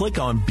and click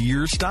on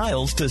Beer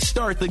Styles to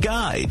start the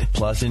guide.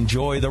 Plus,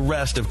 enjoy the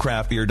rest of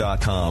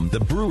craftbeer.com, the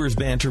Brewers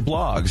Banter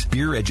blogs,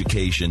 beer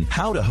education,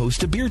 how to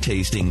host a beer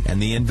tasting,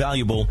 and the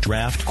invaluable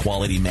draft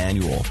quality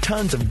manual.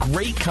 Tons of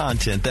great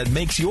content that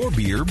makes your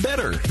beer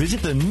better.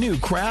 Visit the new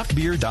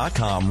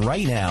craftbeer.com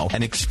right now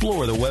and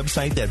explore the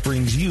website that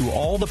brings you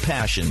all the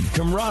passion,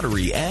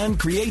 camaraderie, and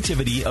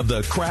creativity of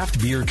the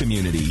craft beer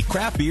community.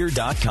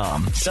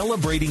 Craftbeer.com,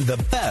 celebrating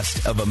the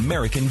best of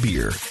American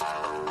beer.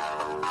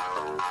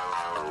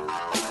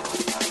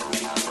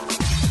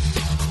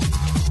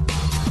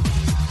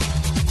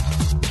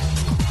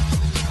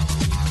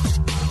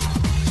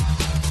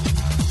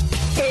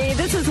 Hey,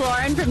 this is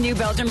Lauren from New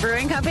Belgium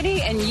Brewing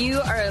Company, and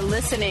you are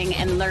listening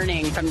and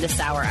learning from the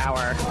Sour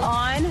Hour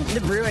on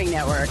the Brewing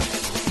Network.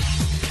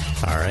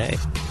 All right.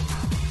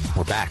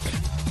 We're back.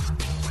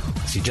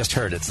 As you just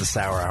heard, it's the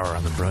Sour Hour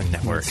on the Brewing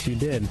Network. Yes, you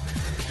did.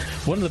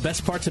 One of the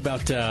best parts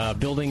about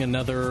building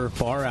another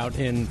bar out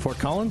in Fort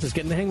Collins is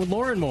getting to hang with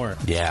Lauren more.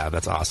 Yeah,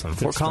 that's awesome.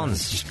 Fort Collins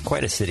is just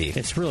quite a city.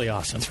 It's really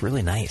awesome. It's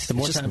really nice. The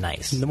more time I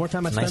spend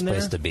there, nice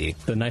place to be.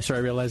 The nicer I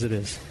realize it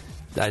is.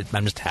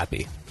 I'm just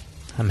happy.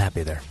 I'm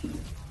happy there.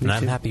 And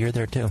I'm happy you're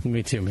there, too.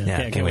 Me too, man.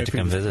 Yeah, can't wait to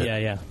come visit.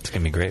 Yeah. It's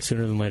going to be great.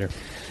 Sooner than later.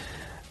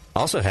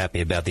 Also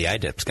happy about the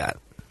iDip, Scott.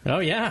 Oh,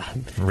 yeah.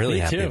 Really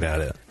Me happy too.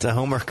 about it. It's a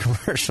Homer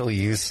commercial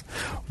use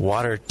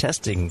water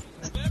testing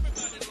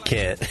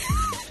kit,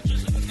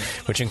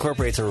 which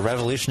incorporates a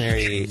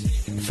revolutionary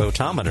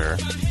photometer.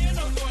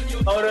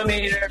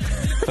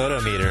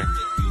 Photometer.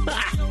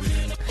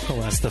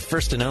 It's the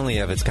first and only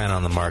of its kind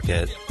on the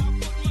market.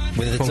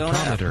 With its own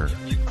app.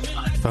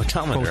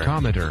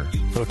 Photometer.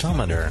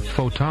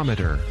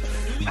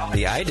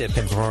 The iDip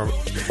can perform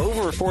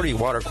over 40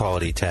 water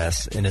quality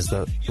tests and is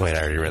the... Wait, I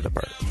already read the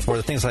part. For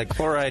the things like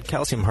chloride,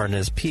 calcium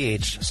hardness,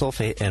 pH,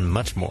 sulfate, and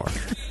much more.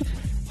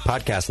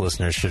 Podcast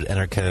listeners should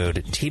enter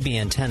code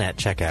TBN10 at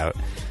checkout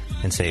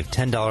and save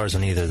 $10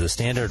 on either the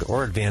standard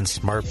or advanced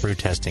Smart Brew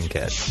testing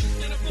kit.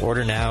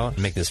 Order now and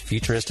make this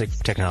futuristic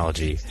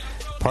technology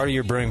part of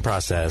your brewing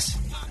process.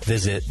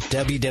 Visit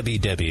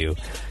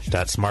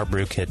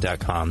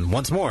www.smartbrewkit.com.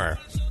 Once more,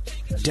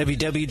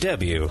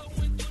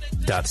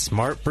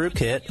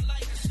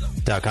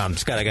 www.smartbrewkit.com.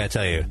 Scott, I gotta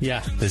tell you,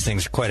 this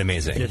thing's quite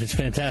amazing. It is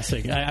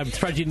fantastic. I'm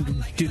surprised you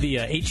didn't do the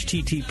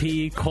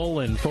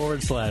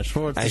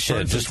http:// I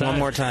should. Just one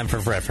more time for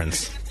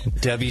reference.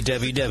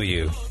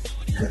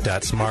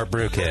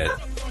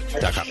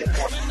 www.smartbrewkit.com.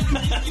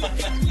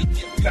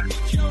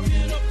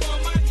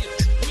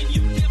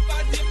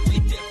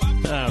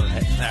 All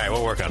right,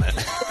 we'll work on it.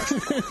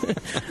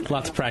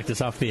 Lots of practice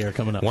off the air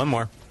coming up. One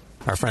more.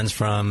 Our friends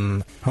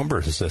from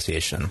Homebrewers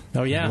Association.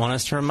 Oh, yeah. Want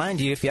us to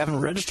remind you, if you haven't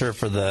registered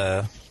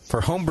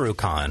for Homebrew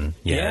Con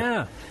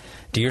yet,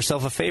 do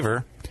yourself a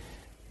favor.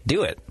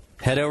 Do it.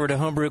 Head over to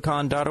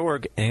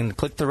homebrewcon.org and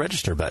click the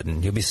register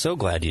button. You'll be so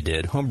glad you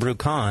did.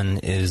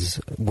 HomebrewCon is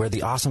where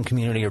the awesome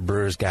community of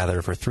brewers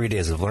gather for 3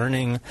 days of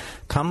learning,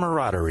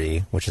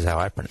 camaraderie, which is how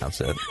I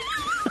pronounce it.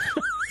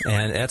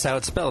 And that's how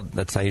it's spelled.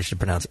 That's how you should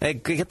pronounce it. Hey,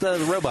 get the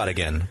robot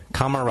again.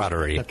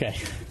 Camaraderie. Okay.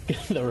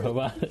 Get the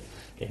robot.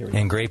 Okay, here we go.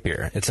 And great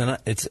beer. It's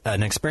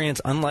an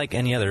experience unlike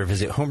any other.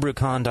 Visit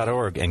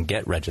homebrewcon.org and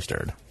get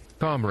registered.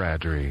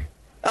 Camaraderie.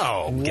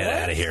 Oh, get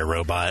out of here,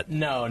 robot.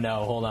 No,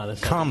 hold on a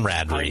second.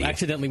 Camaraderie. I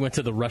accidentally went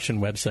to the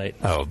Russian website.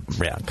 Oh,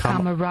 yeah.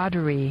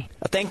 Camaraderie.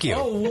 Thank you.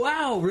 Oh,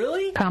 wow,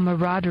 really?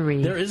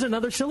 Camaraderie. There is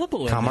another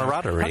syllable in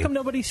Camaraderie. there. How come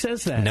nobody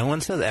says that? No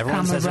one says it.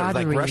 Everyone says it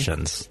like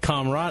Russians.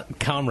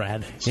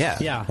 Comrade.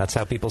 Yeah, that's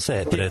how people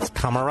say it, but it's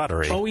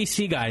camaraderie.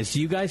 OEC guys, do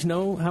you guys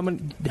know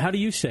how do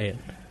you say it?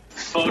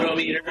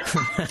 Photometer.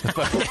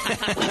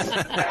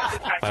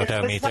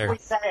 Photometer. This is how we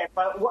say it,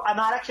 but I'm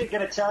not actually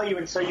going to tell you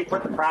until you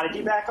put the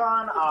Prodigy back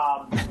on.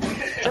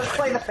 Just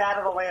play the Fat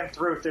of the Land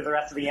through the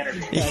rest of the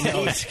interview. Yeah, I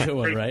know it's a good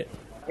one, right?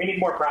 We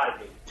need more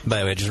Prodigy. By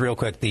the way, just real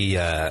quick,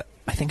 I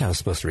think I was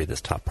supposed to read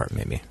this top part,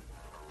 maybe.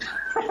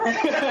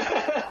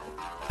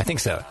 I think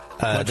so.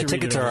 The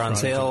tickets are on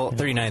sale.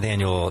 39th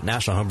Annual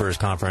National Homebrewers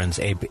Conference,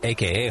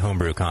 a.k.a.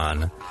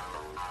 HomebrewCon.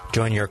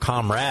 Join your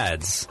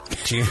comrades.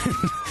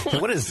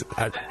 What is...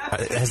 have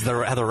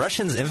the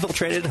Russians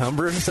infiltrated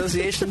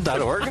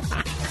homebrewerassociation.org?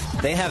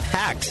 They have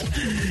hacked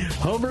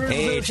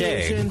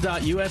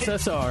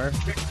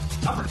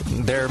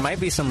homebrewerassociation.ussr. There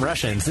might be some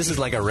Russians. This is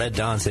like a Red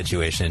Dawn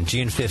situation.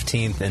 June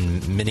 15th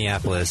in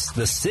Minneapolis,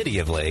 the city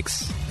of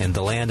lakes, and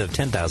the land of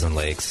 10,000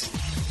 lakes.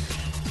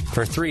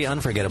 For 3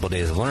 unforgettable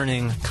days of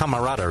learning,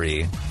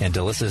 camaraderie, and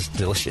delicious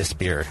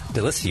beer.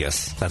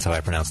 Delicious. That's how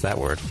I pronounce that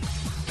word.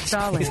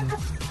 Stalin.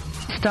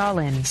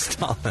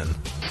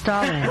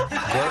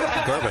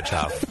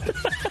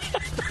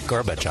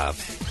 Gorbachev.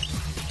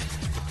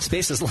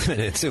 Space is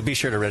limited, so be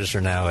sure to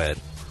register now at...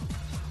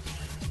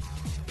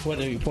 What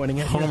are you pointing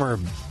at?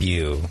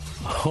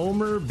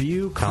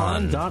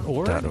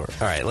 homebrewcon.org. All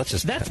right, let's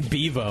just... That's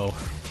Bevo.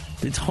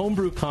 It's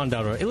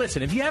homebrewcon.org. Hey,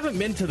 listen, if you haven't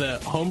been to the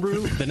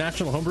the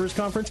National Homebrewers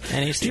Conference,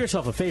 do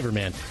yourself a favor,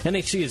 man.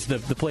 NHC is the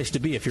place to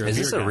be if you're a beer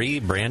guy. Is this a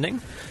rebranding?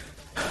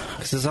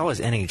 Because there's always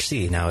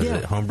NHC. Now, is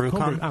it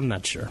HomebrewCon? I'm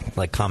not sure.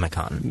 Like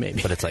Comic-Con.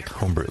 Maybe. But it's like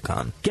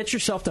HomebrewCon. Get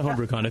yourself to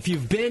HomebrewCon. If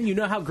you've been, you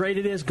know how great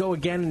it is. Go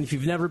again. And if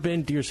you've never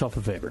been, do yourself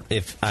a favor.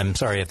 I'm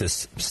sorry if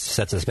this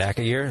sets us back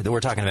a year. We're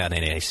talking about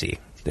NHC.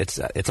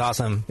 It's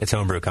awesome. It's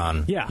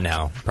HomebrewCon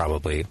now,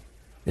 probably.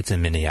 It's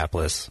in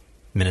Minneapolis,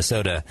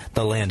 Minnesota,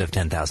 the land of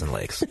 10,000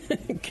 lakes.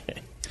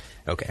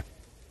 Okay.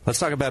 Let's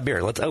talk about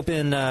beer. Let's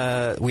open.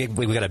 We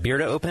got a beer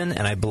to open,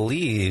 and I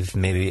believe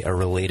maybe a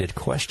related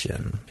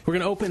question. We're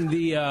going to open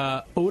the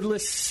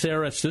Odorless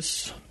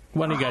Ceresus.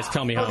 Why don't you guys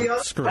tell me how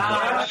I'm screwing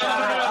up?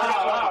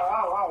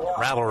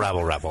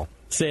 Rabble.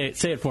 Say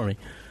it for me.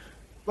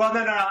 Well,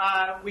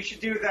 no. We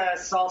should do the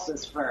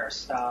salsas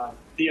first.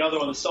 The other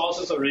one, the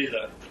salsas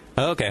Ariza.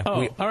 Oh, okay.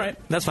 All right.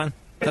 That's fine.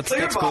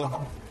 That's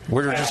cool.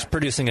 We're just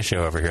producing a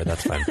show over here.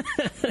 That's fine.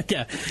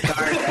 Yeah.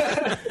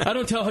 I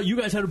don't tell you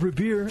guys how to brew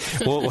beer.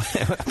 Well,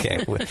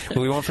 okay.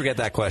 We won't forget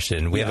that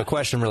question. We have a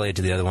question related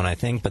to the other one, I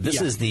think. But this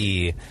is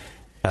the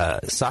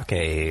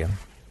sake.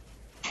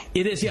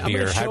 It is, yeah.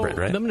 Beer hybrid,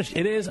 right?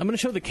 It is. I'm going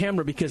to show the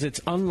camera because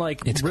it's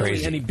unlike really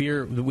crazy. any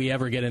beer that we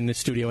ever get in this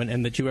studio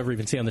and that you ever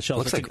even see on the shelf.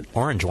 Looks like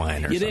orange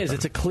wine or something. It is.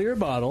 It's a clear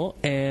bottle,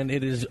 and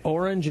it is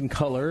orange in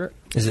color.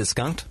 Is it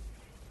skunked?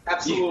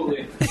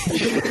 Absolutely.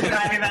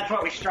 I mean, that's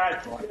what we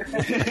strive for.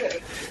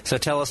 So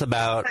tell us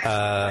about...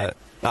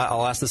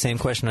 I'll ask the same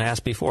question I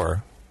asked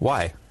before.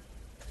 Why?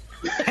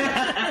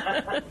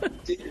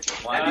 Did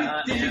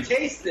you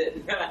taste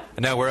it?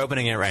 No, we're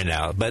opening it right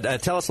now.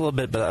 But tell us a little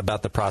bit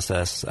about the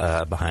process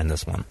behind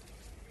this one.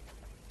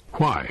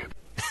 Why?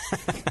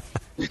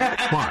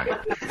 Why?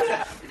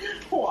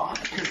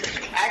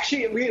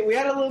 Actually, we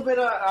had a little bit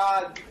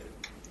of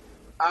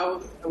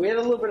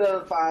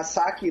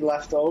sake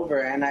left over,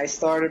 and I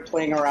started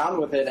playing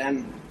around with it,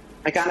 and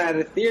I kind of had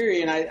a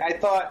theory, and I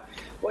thought,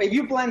 well, if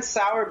you blend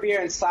sour beer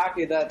and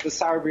sake, that the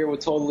sour beer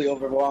would totally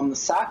overwhelm the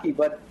sake.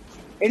 But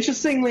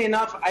interestingly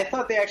enough, I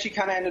thought they actually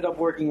kind of ended up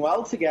working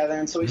well together,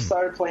 and so we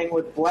started playing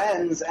with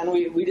blends, and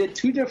we did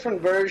 2 different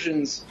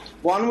versions.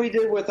 One we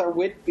did with our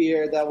wit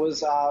beer that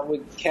was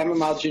with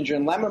chamomile, ginger,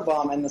 and lemon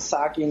balm, and the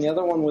sake, and the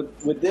other one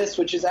with this,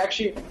 which is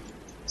actually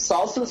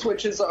salsas,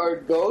 which is our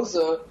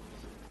goza,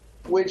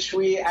 which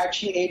we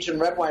actually age in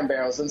red wine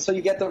barrels. And so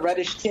you get the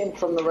reddish tint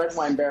from the red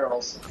wine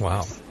barrels.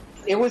 Wow.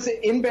 It was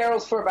in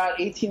barrels for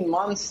about 18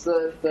 months,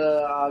 the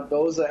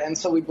goza, and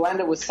so we blend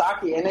it with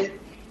sake. And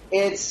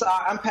it's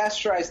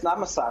unpasteurized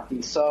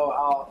namasake, so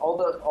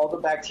all the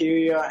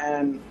bacteria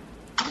and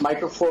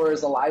microflora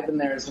is alive in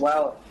there as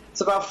well.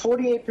 It's about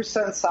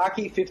 48%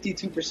 sake,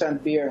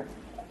 52% beer.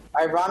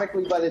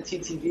 Ironically, by the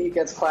TTV, it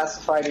gets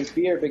classified as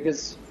beer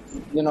because,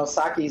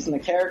 sake isn't a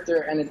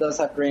character, and it does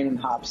have grain and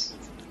hops.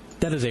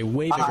 That is a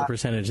way bigger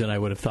percentage than I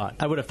would have thought.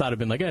 I would have thought it'd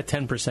been like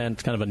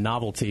 10%, kind of a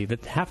novelty.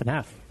 That half and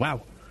half.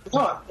 Wow.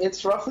 No,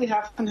 it's roughly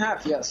half and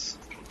half. Yes.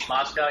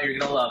 Moscow, you're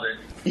gonna love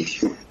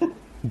it.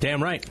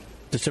 Damn right.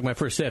 Just took my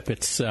first sip.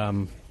 It's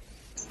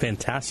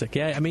fantastic.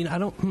 Yeah, I mean, I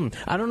don't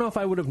know if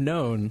I would have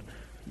known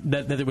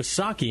that there was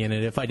sake in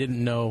it if I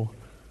didn't know.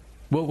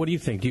 What do you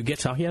think? Do you get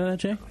sake out of that,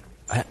 Jay?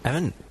 I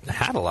haven't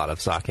had a lot of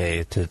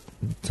sake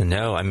to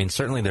know. I mean,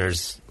 certainly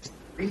there's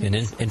an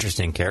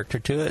interesting character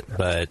to it,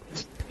 but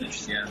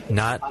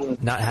not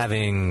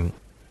having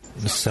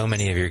so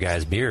many of your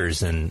guys'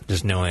 beers and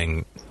just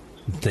knowing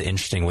the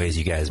interesting ways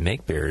you guys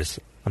make beers.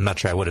 I'm not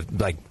sure I would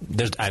have,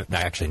 I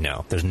actually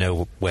know. There's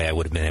no way I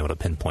would have been able to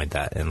pinpoint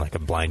that in, like, a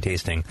blind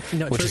tasting,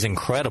 which is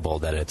incredible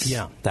that it's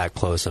that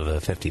close of a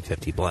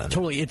 50-50 blend.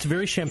 Totally. It's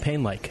very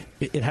champagne-like.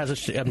 It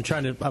has I'm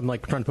trying to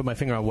put my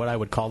finger on what I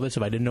would call this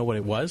if I didn't know what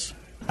it was.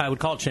 I would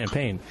call it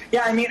champagne.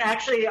 Yeah, I mean,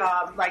 actually,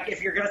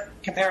 if you're going to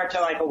compare it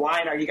to, like, a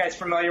wine, are you guys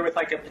familiar with,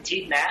 like, a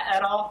Petite Nat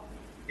at all?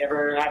 You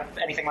ever have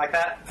anything like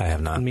that? I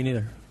have not. Me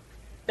neither.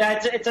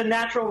 It's a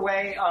natural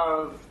way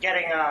of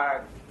getting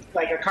a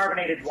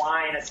carbonated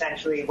wine,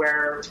 essentially,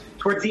 where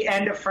towards the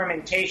end of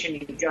fermentation,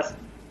 you just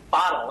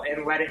bottle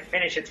and let it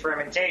finish its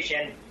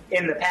fermentation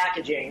in the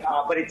packaging.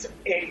 But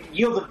it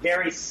yields a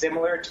very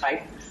similar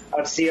type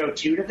of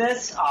CO2 to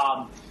this.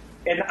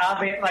 And a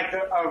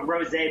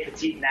rosé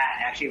Petite Nat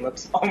actually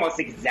looks almost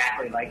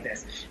exactly like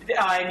this.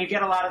 And you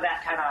get a lot of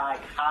that kind of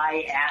like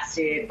high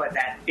acid, but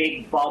that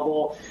big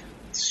bubble,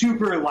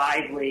 super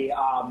lively.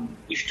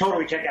 You should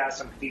totally check out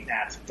some Petite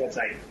Nats because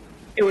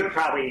it would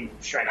probably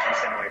strike you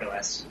similar to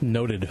this.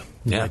 Noted.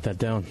 Write that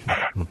down.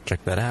 We'll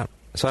check that out.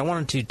 So I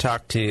wanted to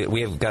talk to.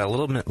 We have got a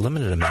little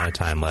limited amount of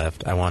time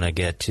left. I want to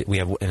get to. We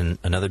have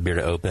another beer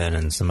to open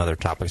and some other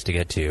topics to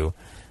get to.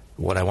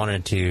 What I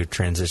wanted to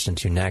transition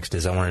to next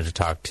is I wanted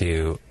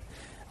to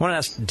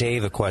ask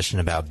Dave a question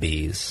about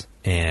bees,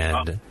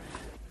 and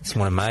it's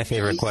one of my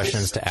favorite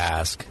questions to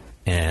ask,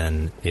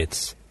 and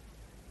it's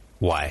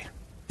why.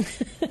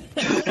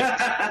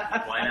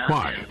 Why not?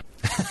 Why?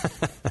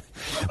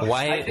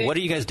 Why? What are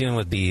you guys doing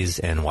with bees,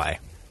 and why?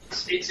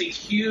 It's a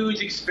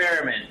huge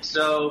experiment.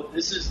 So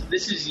this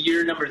is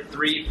year number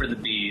 3 for the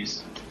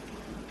bees.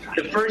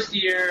 The first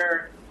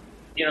year,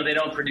 they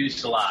don't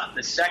produce a lot.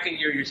 The second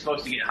year, you're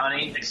supposed to get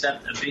honey,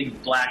 except a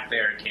big black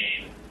bear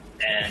came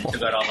and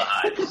took out all the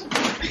hives.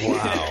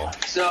 Wow.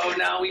 So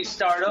now we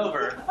start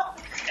over,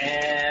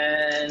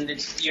 and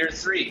it's year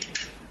 3.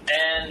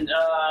 And,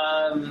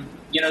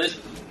 this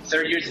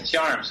third year's a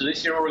charm. So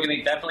this year we're going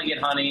to definitely get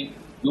honey.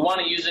 We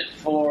want to use it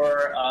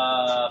for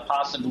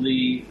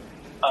possibly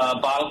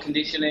bottle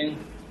conditioning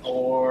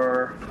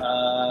or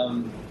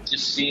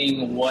just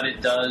seeing what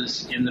it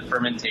does in the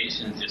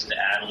fermentation, just to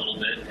add a little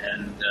bit.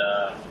 And,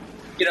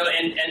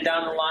 and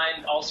down the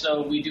line,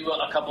 also, we do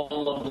a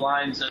couple of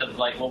lines of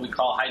like what we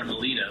call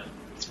hydromelita,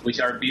 which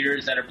are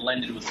beers that are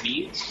blended with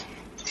meads.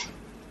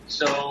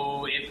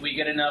 So if we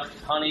get enough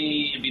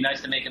honey, it'd be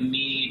nice to make a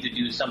mead to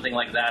do something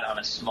like that on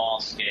a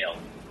small scale.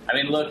 I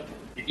mean, look,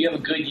 if you have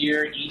a good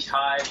year, each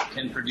hive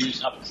can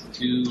produce up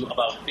to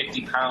about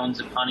 50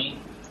 pounds of honey.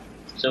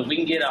 So if we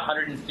can get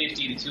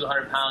 150 to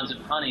 200 pounds of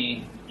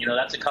honey,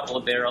 that's a couple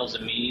of barrels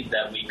of mead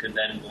that we could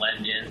then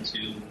blend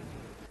into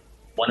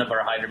one of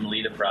our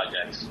hydromelita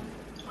projects.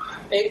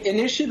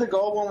 Initially, the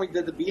goal when we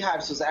did the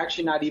beehives was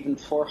actually not even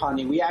for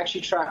honey. We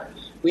actually tried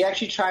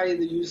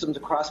to use them to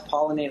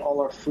cross-pollinate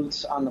all our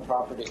fruits on the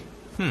property.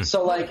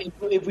 So,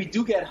 if we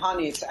do get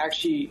honey, it's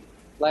actually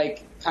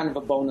kind of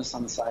a bonus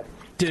on the side.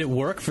 Did it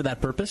work for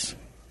that purpose?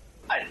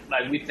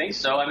 We think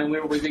so. I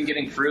mean, we've been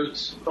getting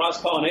fruits.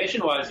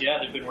 Cross-pollination-wise, yeah,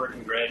 they've been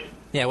working great.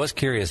 Yeah, I was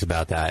curious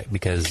about that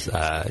because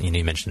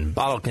you mentioned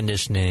bottle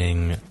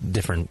conditioning,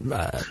 different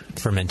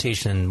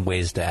fermentation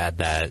ways to add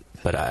that.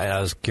 But I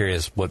was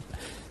curious what,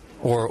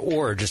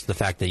 or just the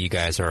fact that you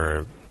guys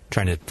are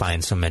trying to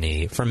find so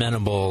many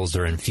fermentables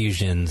or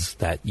infusions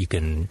that you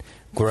can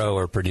grow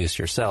or produce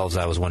yourselves.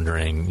 I was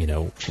wondering,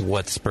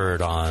 what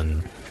spurred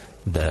on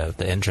the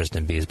interest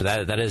in bees.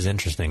 But that is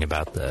interesting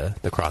about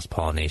the cross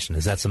pollination.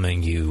 Is that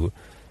something you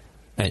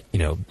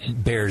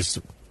bears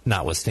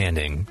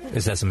notwithstanding,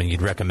 is that something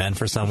you'd recommend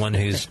for someone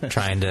who's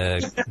trying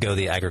to go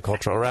the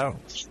agricultural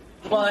route?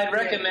 Well, I'd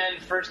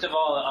recommend, first of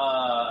all,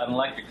 an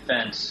electric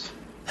fence,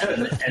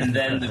 and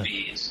then the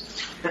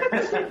bees.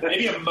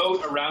 Maybe a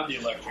moat around the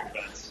electric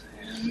fence.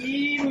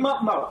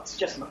 Moats,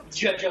 just moats.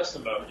 Just a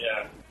moat,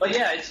 yeah. But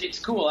yeah, it's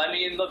cool. I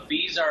mean, look,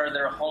 bees are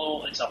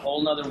it's a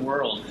whole nother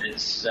world.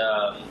 It's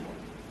an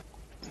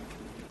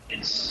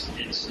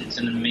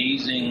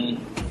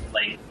amazing,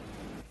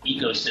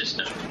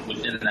 ecosystem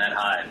within that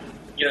hive.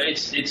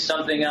 It's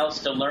something else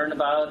to learn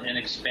about and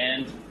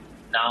expand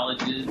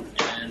knowledge.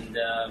 And,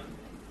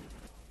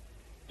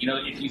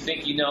 if you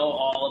think you know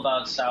all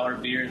about sour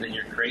beer, then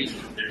you're crazy.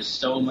 There's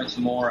so much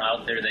more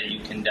out there that you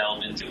can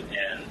delve into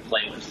and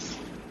play with.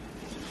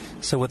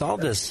 So with all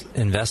this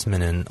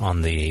investment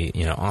on the,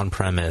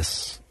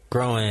 on-premise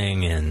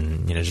growing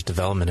and, just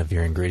development of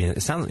your ingredients,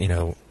 it sounds,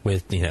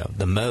 with,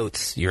 the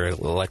moats, your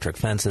electric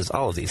fences,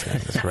 all of these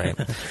things, right?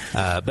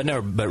 But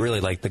really,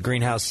 the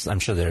greenhouse, I'm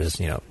sure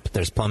there's,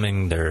 there's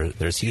plumbing,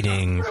 there's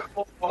heating.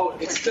 Oh,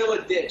 it's still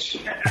a ditch.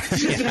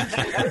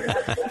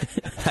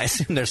 I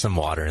assume there's some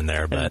water in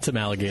there, but and some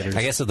alligators.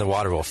 I guess if the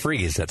water will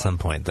freeze at some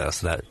point, though,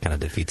 so that kind of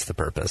defeats the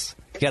purpose.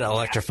 You got to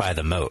electrify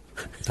the moat.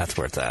 That's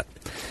where it's at.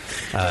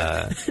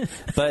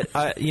 But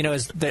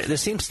there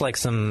seems like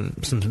some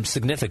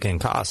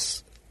significant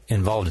costs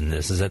involved in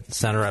this. Does that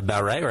sound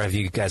about right, or have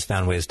you guys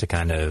found ways to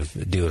kind of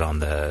do it on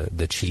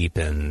the cheap?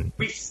 And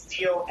we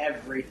steal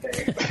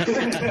everything.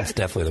 That's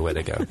definitely the way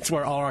to go. That's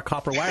where all our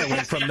copper wire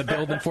went from the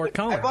build in Fort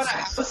Collins. I bought a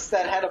house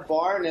that had a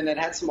barn and it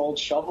had some old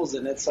shovels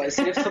in it, so I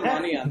saved some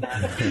money on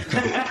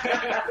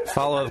that.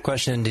 Follow-up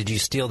question, did you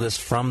steal this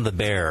from the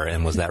bear,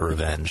 and was that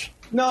revenge?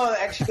 No,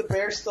 actually the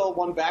bear stole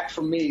one back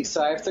from me,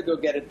 so I have to go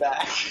get it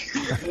back.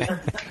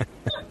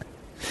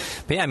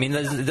 But yeah, I mean,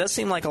 it does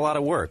seem like a lot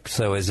of work.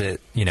 So is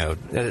it,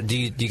 do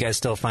you guys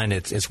still find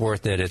it's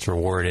worth it, it's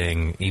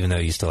rewarding, even though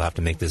you still have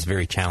to make this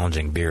very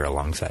challenging beer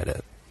alongside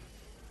it?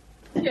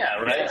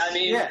 Yeah, right? Yes. I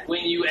mean,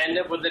 when you end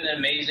up with an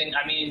amazing,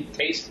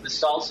 taste the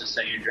salsas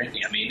that you're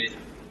drinking.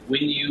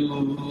 When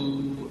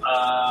you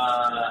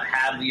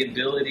have the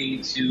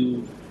ability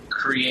to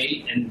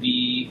create and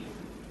be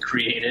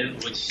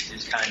creative, which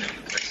is kind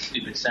of a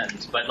stupid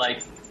sentence, but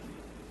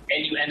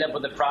and you end up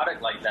with a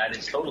product like that,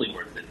 it's totally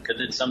worth it because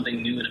it's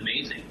something new and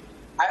amazing.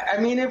 I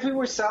mean, if we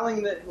were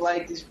selling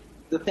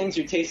the things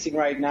you're tasting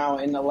right now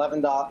in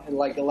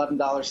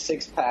 $11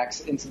 six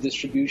packs into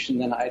distribution,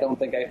 then I don't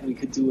think we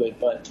could do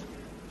it. But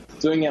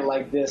doing it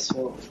like this,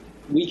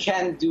 we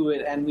can do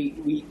it, and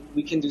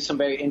we can do some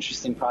very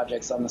interesting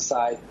projects on the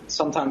side.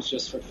 Sometimes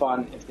just for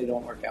fun if they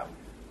don't work out.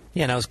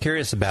 Yeah, and I was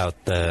curious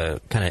about the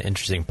kind of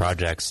interesting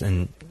projects,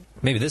 and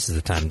maybe this is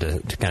the time to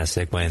kind of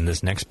segue in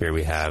this next beer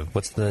we have.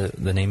 What's the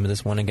name of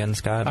this one again,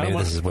 Scott? Maybe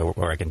this is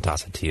where I can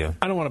toss it to you.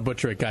 I don't want to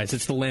butcher it, guys.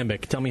 It's the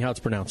Lambic. Tell me how it's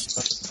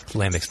pronounced.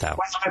 Lambic style.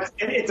 Well,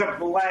 it's a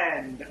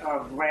blend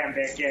of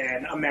Lambic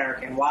and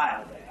American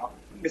Wild Ale.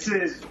 This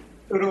is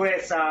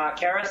Uruis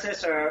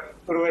Carasis or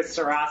Uruis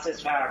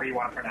Cerasis, however you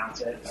want to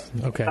pronounce it.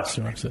 Okay,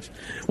 Cerasis.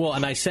 Well,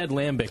 and I said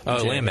Lambic.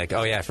 Oh, Lambic.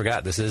 Oh, yeah, I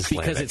forgot. This is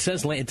because Lambic. it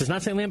says it does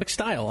not say Lambic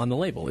style on the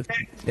label. It's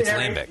Lambic. There's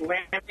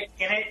Lambic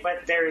in it,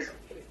 but there's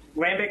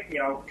Lambic,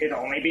 could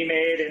only be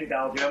made in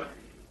Belgium.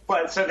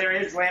 But so there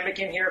is Lambic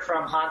in here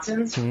from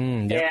Hanson's,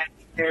 and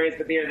there is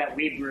the beer that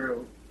we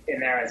brew in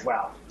there as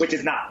well, which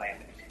is not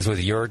Lambic. Is with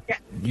your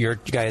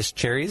guys'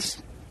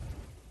 cherries?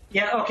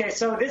 Yeah, okay,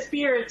 so this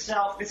beer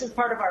itself, this is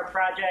part of our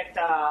project,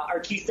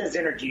 Artistas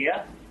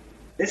Energia.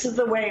 This is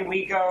the way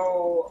we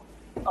go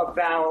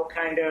about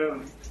kind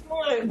of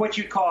what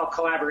you'd call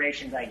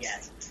collaborations, I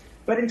guess.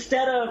 But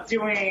instead of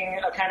doing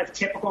a kind of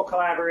typical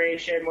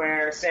collaboration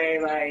where,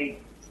 say,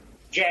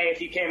 Jay,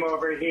 if you came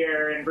over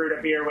here and brewed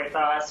a beer with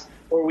us,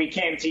 or we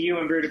came to you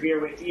and brewed a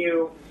beer with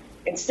you,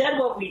 instead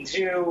what we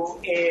do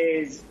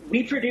is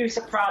we produce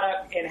a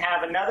product and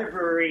have another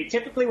brewery,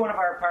 typically one of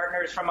our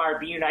partners from our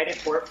Be United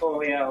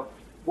portfolio,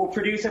 will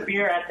produce a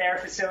beer at their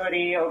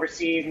facility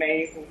overseas,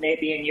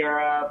 maybe in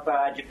Europe,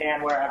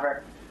 Japan,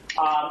 wherever,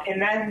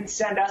 and then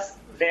send us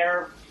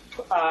their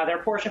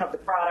portion of the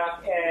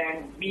product,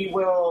 and we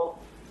will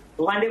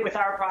blend it with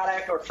our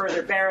product or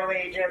further barrel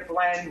age it,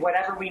 blend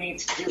whatever we need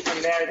to do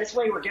from there. This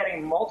way we're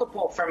getting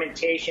multiple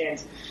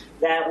fermentations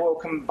that will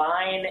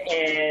combine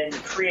and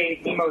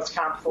create the most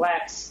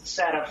complex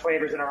set of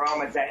flavors and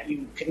aromas that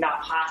you could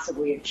not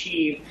possibly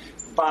achieve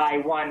by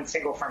one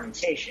single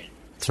fermentation.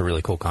 It's a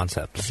really cool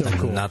concept. So and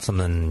cool. Not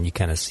something you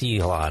kind of see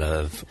a lot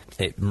of.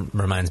 It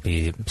reminds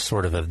me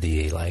sort of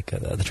the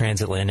the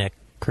transatlantic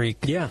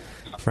Creek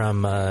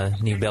from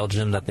New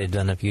Belgium that they've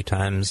done a few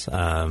times.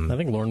 I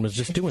think Lauren was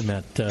just doing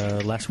that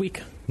last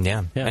week.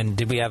 Yeah. And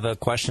did we have a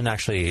question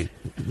actually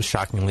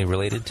shockingly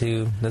related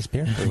to this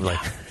beer?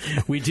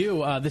 We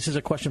do. This is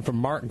a question from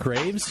Mark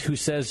Graves, who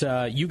says,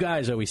 you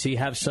guys, OEC,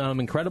 have some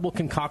incredible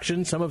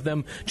concoctions. Some of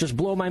them just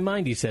blow my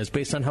mind, he says,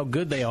 based on how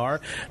good they are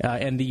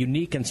and the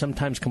unique and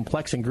sometimes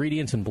complex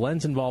ingredients and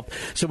blends involved.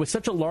 So with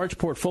such a large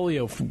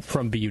portfolio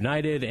from Be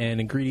United and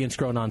ingredients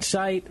grown on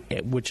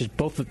site, which is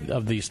both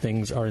of these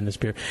things are in this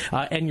beer,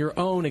 and your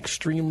own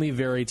extremely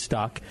varied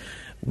stock,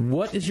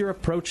 what is your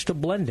approach to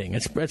blending?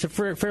 It's a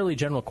fairly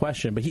general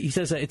question, but he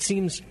says that it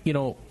seems,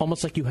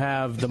 almost like you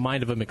have the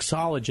mind of a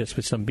mixologist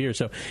with some beer.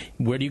 So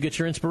where do you get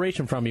your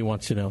inspiration from, he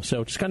wants to know.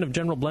 So just kind of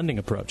general blending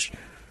approach.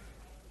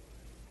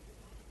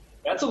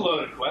 That's a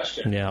loaded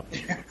question. Yeah.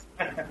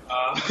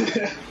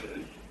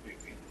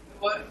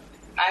 What?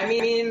 I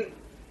mean,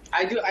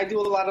 I do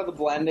a lot of the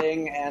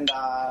blending, and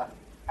I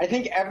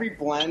think every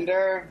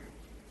blender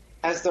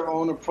has their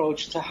own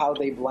approach to how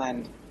they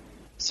blend.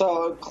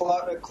 So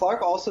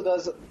Clark also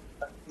does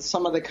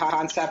some of the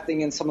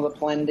concepting and some of the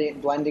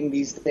blending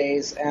these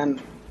days,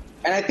 and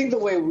I think the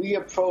way we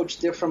approach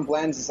different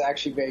blends is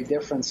actually very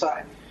different. So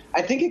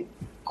I think it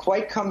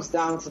quite comes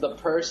down to the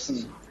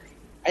person.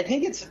 I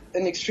think it's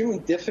an extremely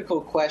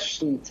difficult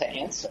question to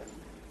answer.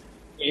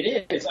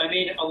 It is. I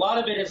mean, a lot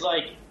of it is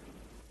like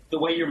the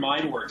way your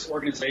mind works,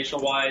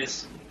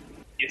 organizational-wise.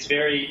 It's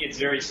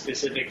very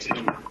specific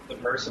to the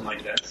person,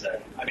 like Ben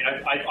said. I mean,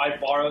 I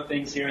borrow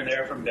things here and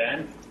there from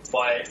Ben,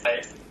 but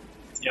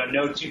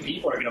no two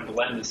people are going to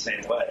blend the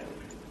same way.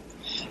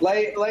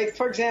 Like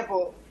for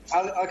example,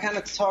 I'll kind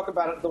of talk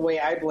about it the way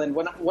I blend.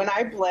 When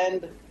I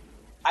blend,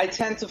 I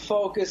tend to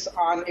focus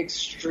on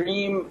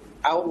extreme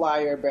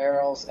outlier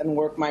barrels and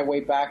work my way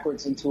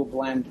backwards into a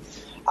blend.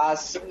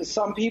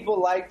 Some people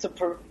like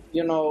to,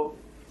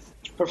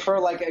 prefer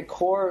like a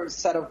core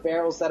set of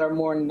barrels that are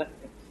more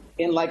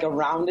in like a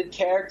rounded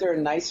character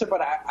and nicer,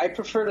 but I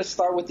prefer to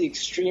start with the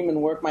extreme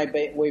and work my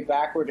way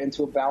backward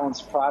into a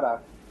balanced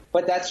product.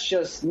 But that's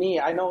just me.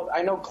 I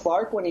know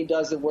Clark, when he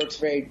does it, works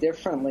very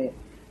differently.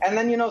 And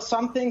then,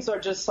 some things are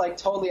just like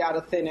totally out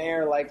of thin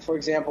air. Like, for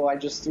example, I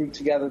just threw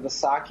together the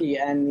sake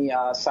and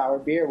the sour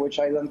beer, which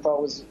I then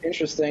thought was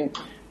interesting.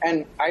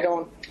 And I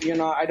don't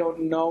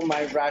know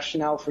my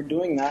rationale for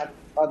doing that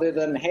other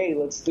than, hey,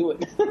 let's do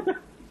it.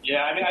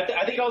 Yeah, I mean,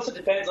 I think it also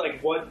depends,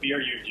 like, what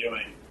beer you're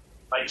doing.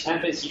 Like,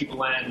 Tempest, you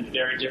blend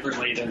very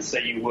differently than,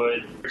 say, you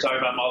would. We're talking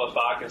about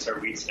Malafakis or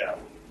Wheat Stout.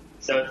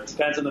 So it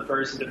depends on the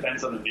person,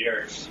 depends on the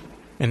beer.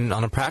 And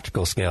on a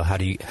practical scale, how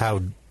do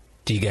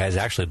you guys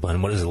actually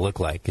blend? What does it look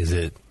like? Is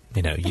it,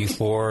 you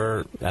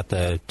four at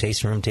the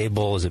tasting room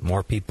table? Is it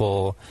more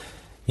people?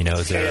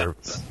 Is there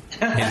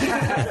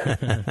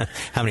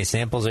how many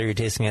samples are you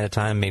tasting at a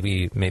time?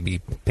 Maybe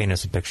paint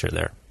us a picture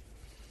there.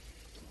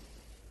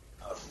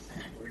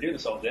 We're doing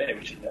this all day.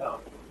 We should know.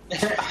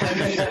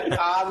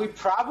 We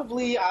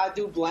probably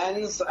do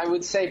blends, I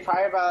would say,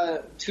 probably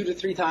about 2 to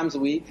 3 times a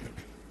week.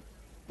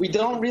 We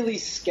don't really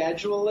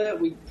schedule it,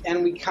 we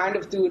kind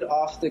of do it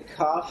off the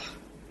cuff.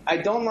 I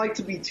don't like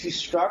to be too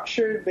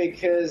structured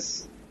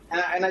because,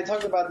 and I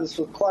talked about this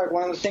with Clark,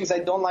 one of the things I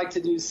don't like to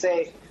do is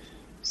say,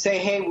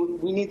 hey,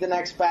 we need the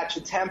next batch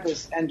of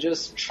Tempest, and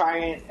just try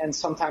it and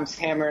sometimes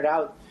hammer it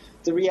out.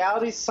 The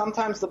reality is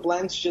sometimes the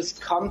blends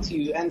just come to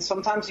you, and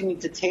sometimes you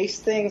need to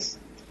taste things,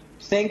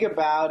 think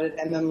about it,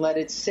 and then let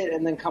it sit,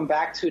 and then come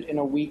back to it in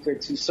a week or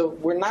two. So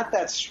we're not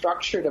that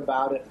structured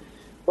about it.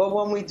 But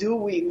when we do,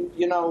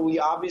 we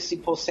obviously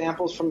pull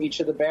samples from each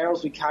of the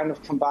barrels. We kind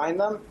of combine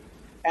them,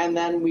 and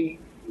then we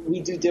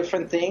do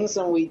different things,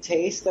 and we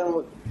taste,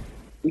 and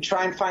we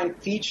try and find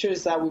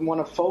features that we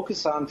want to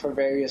focus on for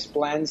various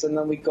blends, and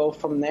then we go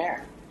from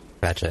there.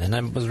 Gotcha. And I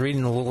was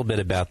reading a little bit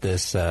about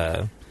this,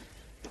 let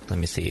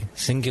me see,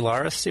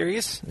 Singularis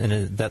series,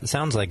 and that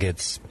sounds like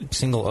it's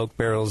single oak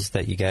barrels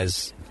that you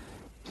guys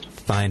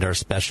find are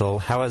special.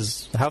 How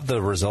have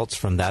the results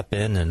from that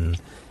been, and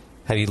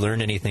have you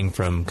learned anything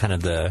from kind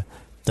of the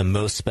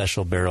most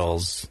special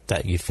barrels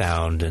that you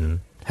found,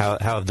 and how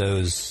have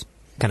those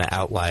kind of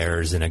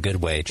outliers in a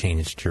good way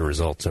changed your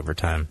results over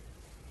time?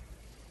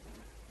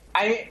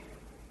 I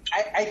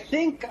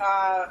think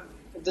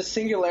the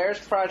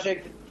Singularis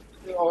project,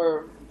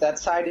 or that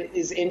side,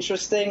 is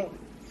interesting,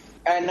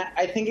 and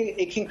I think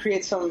it can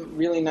create some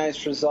really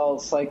nice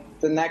results. Like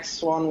the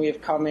next one we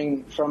have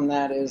coming from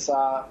that is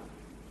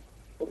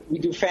we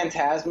do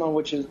Phantasma,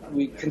 which is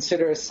we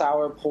consider a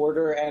sour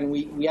porter, and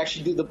we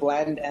actually do the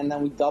blend, and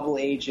then we double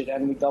age it,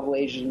 and we double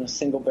age it in a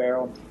single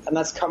barrel, and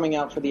that's coming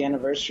out for the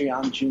anniversary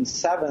on June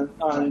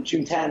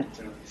 10th.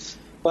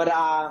 But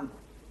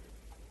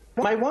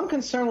my one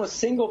concern with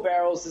single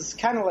barrels is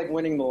kind of like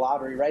winning the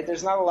lottery, right?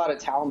 There's not a lot of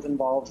talent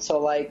involved, so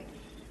like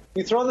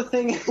you throw the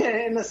thing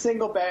in a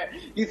single barrel,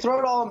 you throw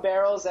it all in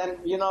barrels, and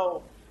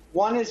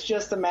one is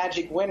just a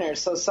magic winner.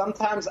 So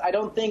sometimes I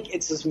don't think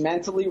it's as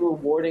mentally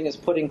rewarding as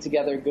putting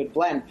together a good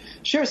blend.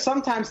 Sure,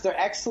 sometimes they're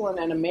excellent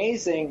and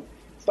amazing,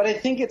 but I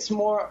think it's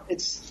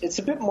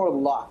a bit more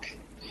luck.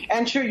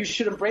 And sure, you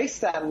should embrace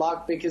that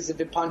luck, because if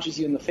it punches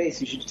you in the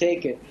face, you should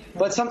take it.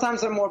 But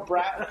sometimes I'm more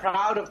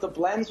proud of the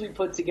blends we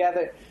put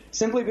together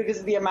simply because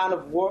of the amount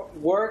of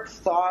work,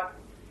 thought,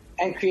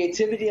 and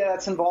creativity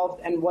that's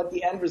involved, and what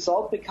the end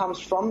result becomes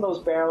from those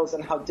barrels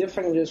and how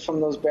different it is from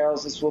those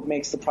barrels is what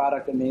makes the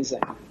product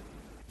amazing.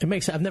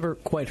 I've never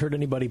quite heard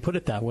anybody put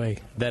it that way,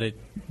 that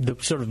the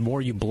sort of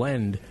more you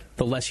blend,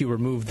 the less you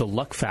remove the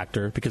luck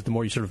factor, because the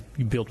more you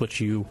build what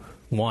you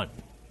want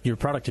your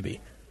product to be.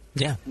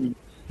 Yeah.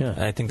 Yeah.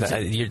 I think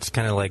that it's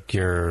kind of like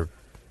you're,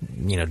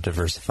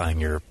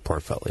 diversifying your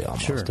portfolio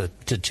almost, sure,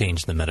 to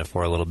change the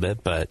metaphor a little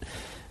bit, but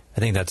I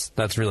think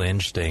that's really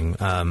interesting.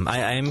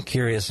 I am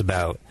curious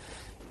about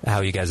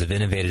how you guys have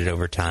innovated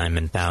over time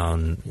and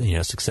found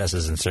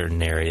successes in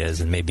certain areas,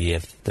 and maybe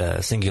if the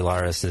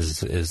Singularis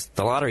is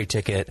the lottery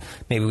ticket,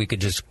 maybe we could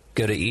just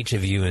go to each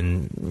of you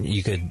and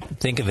you could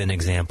think of an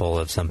example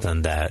of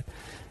something that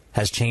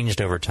has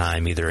changed over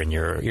time, either in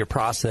your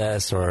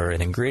process or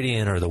an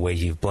ingredient or the way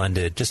you've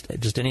blended,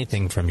 just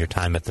anything from your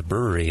time at the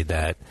brewery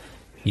that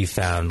you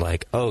found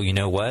like, oh, you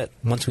know what?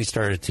 Once we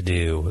started to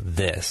do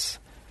this,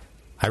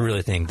 I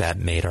really think that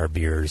made our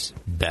beers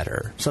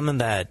better. Something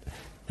that,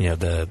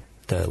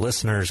 the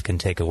listeners can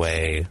take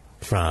away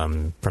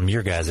from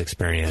your guys'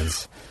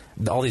 experience,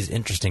 all these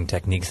interesting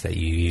techniques that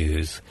you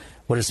use.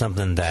 What is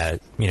something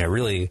that,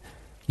 really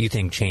you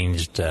think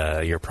changed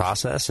your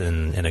process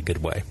in a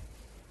good way?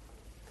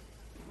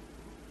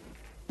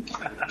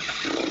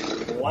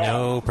 Wow.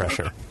 No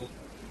pressure.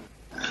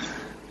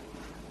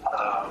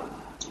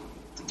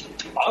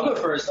 I'll go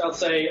first. I'll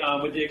say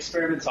with the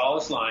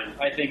Experimentalis line,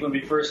 I think when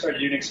we first started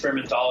doing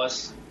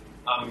Experimentalis,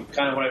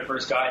 kind of when I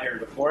first got here,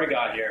 before I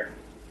got here,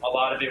 a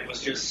lot of it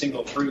was just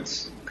single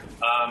fruits,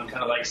 kind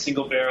of like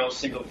single barrels,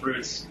 single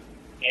fruits.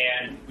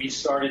 And we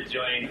started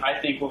doing, I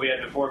think what we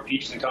had before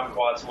peaches and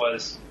kumquats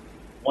was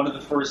one of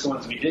the first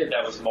ones we did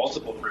that was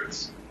multiple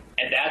fruits.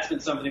 And that's been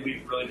something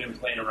we've really been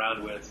playing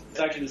around with. It's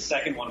actually the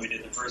second one we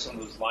did. The first one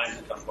was limes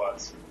and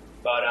kumquats.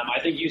 But I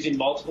think using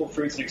multiple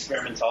fruits and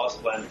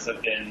experimentalist blends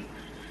have been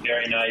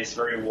very nice,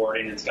 very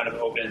rewarding. It's kind of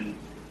opened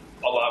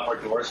a lot more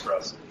doors for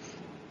us.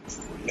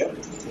 Yep.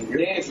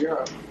 Dave,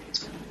 you're up.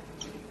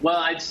 Well,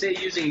 I'd say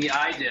using the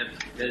iDip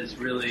is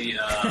really.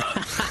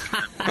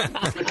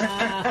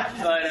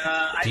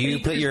 Do you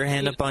put your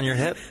hand up on your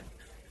hip?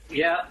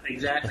 Yeah,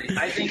 exactly.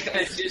 I think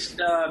that just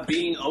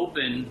being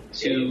open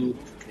to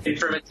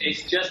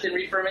re-fermentation, just in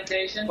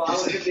re-fermentation.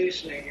 Bottle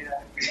conditioning,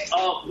 yeah.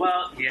 Oh,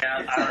 well,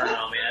 yeah, I don't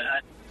know, man.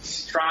 I'm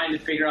trying to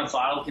figure out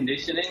bottle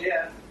conditioning.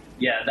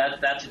 Yeah,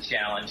 that's a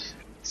challenge.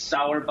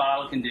 Sour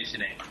bottle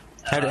conditioning.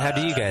 How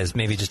do you guys,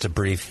 maybe just a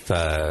brief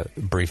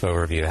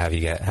overview,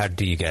 how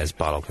do you guys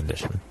bottle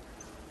condition?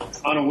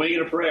 On a wing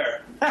and a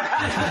prayer.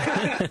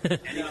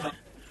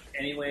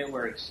 Any way it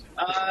works.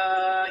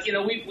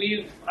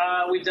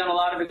 We've done a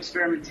lot of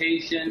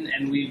experimentation,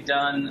 and we've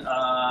done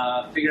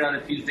figured out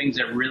a few things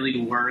that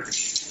really work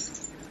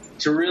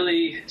to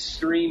really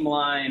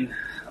streamline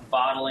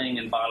bottling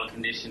and bottle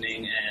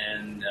conditioning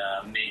and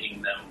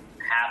making them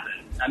happen.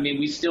 I mean,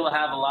 we still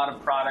have a lot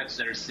of products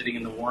that are sitting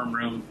in the warm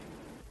room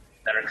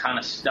that are kind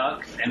of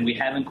stuck, and we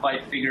haven't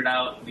quite figured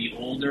out the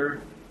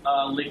older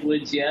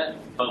liquids yet,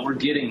 but we're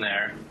getting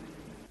there.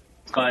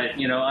 But,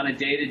 on a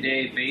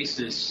day-to-day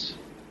basis,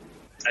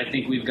 I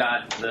think we've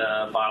got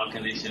the bottle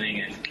conditioning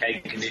and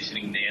keg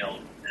conditioning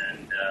nailed,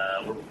 and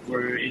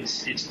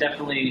it's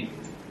definitely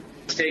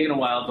taken a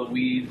while, but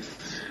we're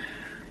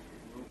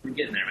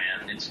getting there,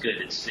 man. It's good.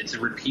 It's a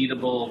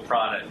repeatable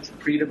product,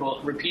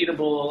 repeatable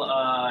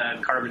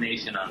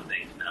carbonation on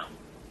things now.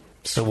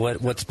 So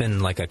what's been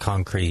like a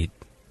concrete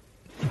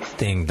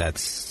thing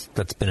that's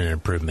been an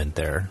improvement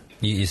there?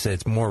 You said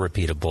it's more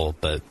repeatable,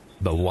 but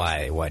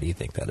why? Why do you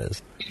think that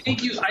is?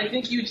 I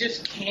think you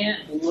just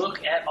can't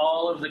look at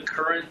all of the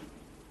current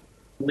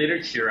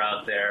literature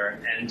out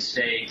there and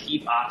say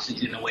keep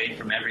oxygen away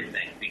from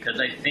everything, because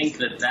I think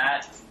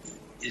that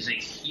is a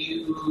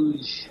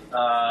huge,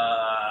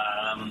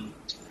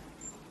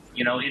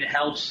 it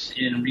helps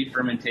in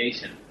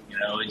re-fermentation,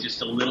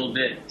 just a little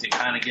bit to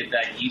kind of get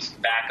that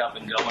yeast back up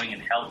and going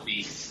and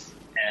healthy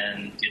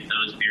and get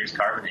those beers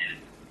carbonated.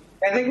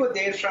 I think what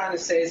Dave's trying to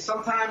say is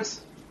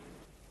sometimes,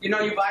 you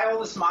buy all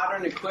this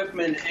modern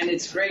equipment and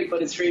it's great,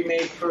 but it's really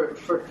made for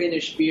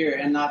finished beer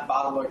and not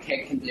bottle or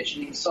keg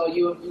conditioning. So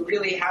you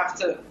really have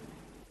to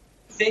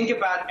think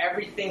about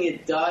everything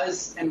it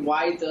does and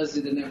why it does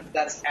it and if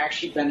that's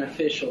actually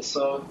beneficial.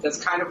 So that's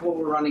kind of what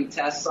we're running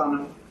tests on,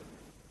 and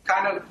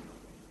kind of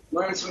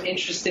learn some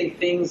interesting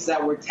things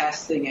that we're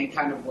testing and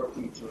kind of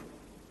working through.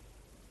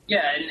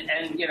 Yeah, and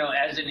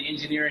as an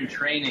engineer in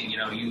training,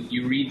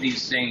 you read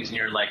these things and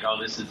you're like, oh,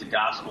 this is the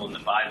gospel in the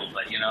Bible.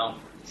 But,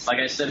 like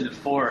I said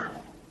before,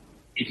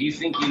 if you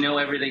think you know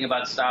everything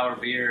about sour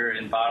beer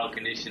and bottle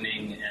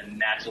conditioning and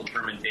natural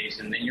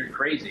fermentation, then you're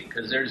crazy,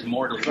 because there's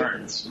more to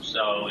learn.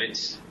 So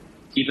it's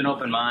keep an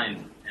open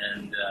mind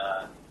and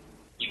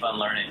keep on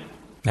learning.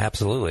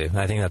 Absolutely.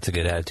 I think that's a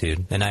good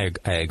attitude. And I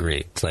agree.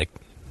 It's like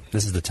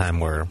this is the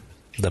time where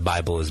the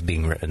Bible is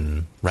being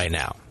written right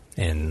now.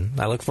 And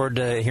I look forward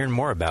to hearing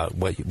more about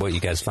what you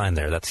guys find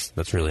there.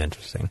 That's really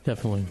interesting.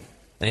 Definitely.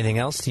 Anything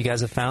else you guys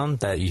have found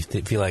that you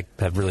feel like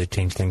have really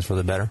changed things for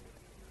the better?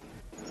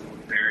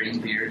 Burying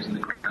beers in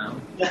the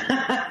ground.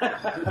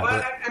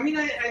 Well,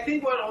 I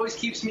think what always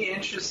keeps me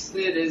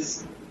interested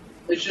is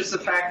just the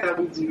fact that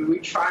we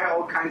try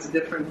all kinds of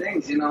different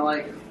things.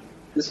 Like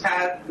this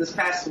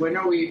past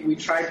winter, we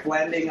tried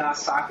blending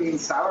sake and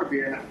sour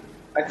beer, and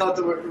I thought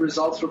the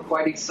results were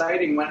quite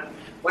exciting.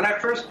 When I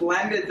first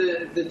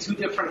blended the two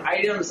different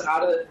items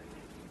out of,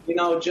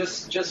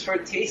 just for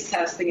taste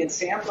testing and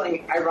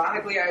sampling,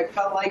 ironically, I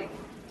felt like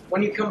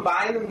when you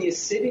combine them, the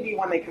acidity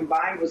when they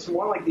combined was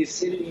more like the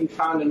acidity you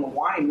found in a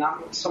wine,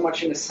 not so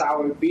much in a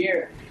sour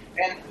beer.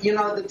 And,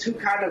 the two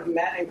kind of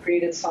met and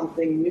created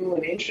something new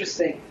and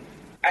interesting.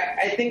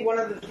 I think one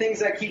of the things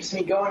that keeps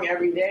me going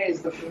every day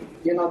is the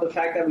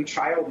fact that we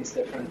try all these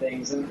different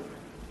things and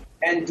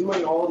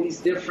doing all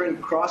these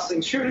different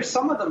crossings. Sure,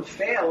 some of them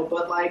fail,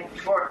 but like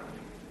for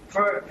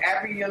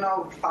every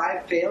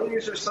 5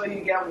 failures or so,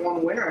 you get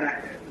one winner,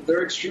 and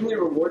they're extremely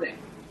rewarding.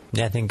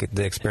 Yeah, I think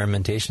the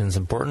experimentation is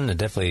important. It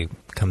definitely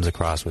comes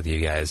across with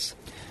you guys.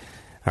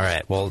 All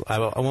right. Well, I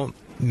won't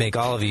make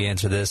all of you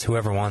answer this.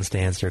 Whoever wants to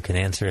answer can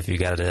answer if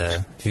you've got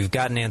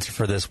an answer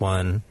for this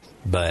one.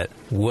 But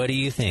what do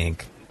you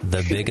think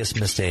the biggest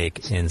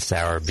mistake in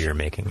sour beer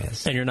making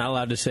is? And you're not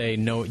allowed to say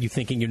no. You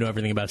thinking you know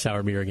everything about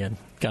sour beer again?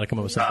 Got to come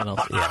up with something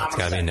else. Yeah, it's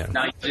got to be no.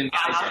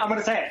 I'm going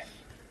to say it.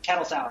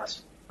 Kettle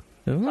sours.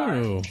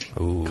 Ooh.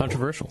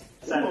 Controversial.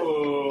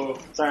 Ooh.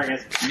 Sorry,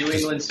 guys. New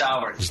England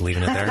sours. Just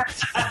leaving it there.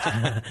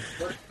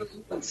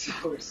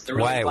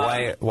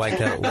 Why?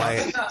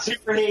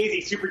 Super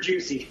hazy, super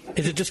juicy.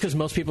 Is it just because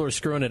most people are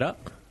screwing it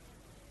up?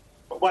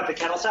 What, the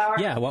kettle sour?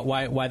 Yeah,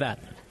 why that?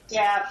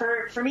 Yeah,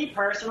 for me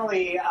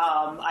personally,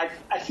 I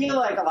feel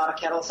like a lot of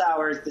kettle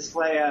sours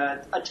display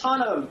a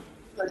ton of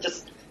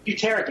just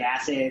butyric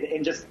acid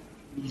and just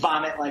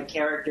vomit-like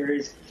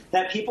characters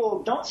that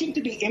people don't seem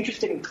to be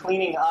interested in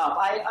cleaning up.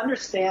 I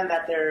understand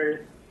that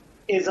there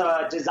is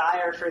a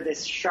desire for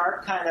this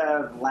sharp kind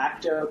of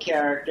lacto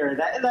character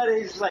that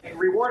is like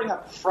rewarding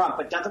up front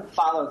but doesn't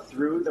follow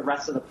through the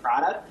rest of the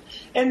product.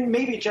 And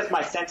maybe just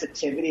my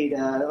sensitivity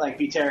to like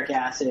butyric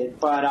acid,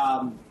 but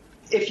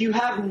if you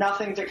have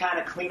nothing to kind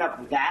of clean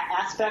up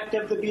that aspect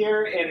of the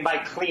beer, and by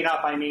clean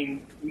up I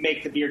mean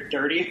make the beer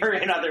dirtier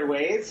in other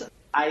ways,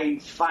 I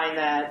find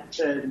that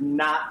to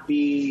not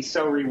be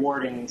so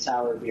rewarding in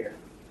sour beer.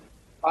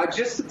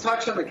 Just to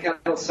touch on the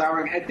kettle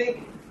souring, I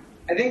think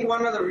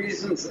one of the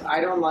reasons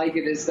I don't like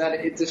it is that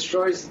it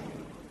destroys.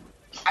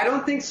 I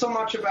don't think so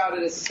much about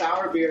it as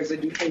sour beer as I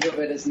do think of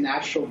it as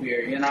natural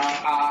beer.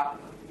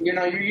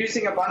 You're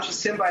using a bunch of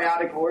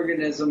symbiotic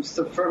organisms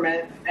to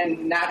ferment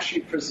and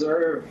naturally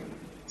preserve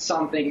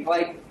something.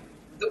 Like,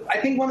 I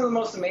think one of the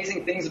most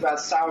amazing things about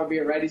sour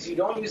beer, right, is you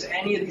don't use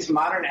any of these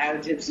modern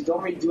additives. You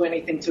don't really do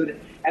anything to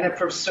it, and it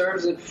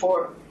preserves it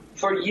for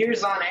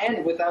years on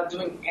end without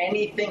doing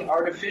anything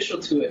artificial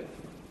to it.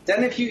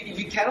 Then if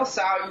you kettle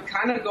sour, you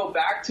kind of go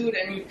back to it,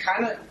 and you're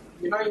kind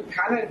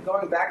of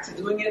going back to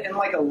doing it in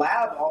like a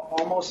lab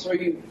almost,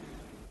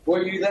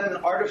 where you then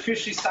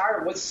artificially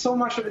sour. What's so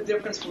much of a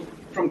difference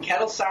from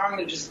kettle souring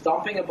to just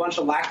dumping a bunch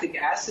of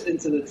lactic acid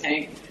into the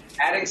tank,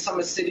 adding some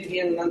acidity,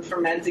 and then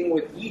fermenting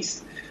with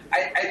yeast.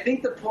 I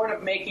think the point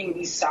of making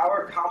these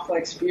sour,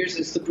 complex beers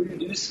is to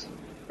produce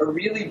a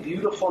really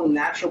beautiful,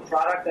 natural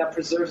product that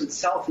preserves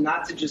itself,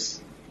 not to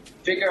just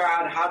figure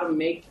out how to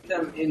make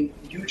them in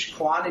huge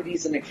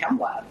quantities in a chem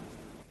lab.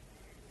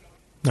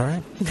 All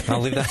right.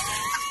 I'll leave that.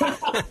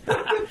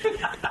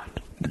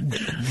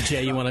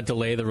 Jay, you want to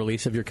delay the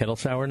release of your kettle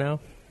sour now?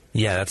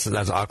 Yeah,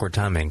 that's awkward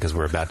timing because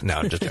we're about to... No,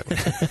 I'm just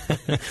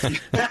joking.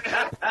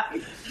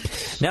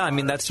 No, I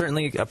mean, that's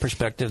certainly a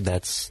perspective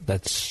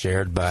that's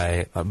shared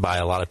by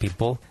a lot of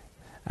people.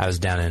 I was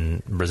down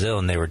in Brazil,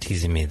 and they were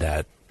teasing me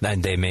that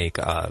they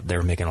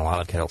were making a lot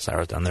of kettle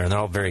sours down there, and they're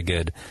all very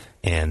good.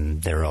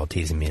 And they were all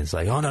teasing me. It's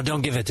like, oh, no,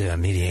 don't give it to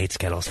him. He hates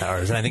kettle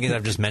sours. And I think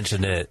I've just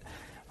mentioned it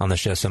on the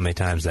show so many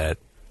times that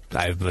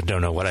I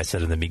don't know what I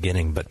said in the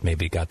beginning, but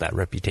maybe got that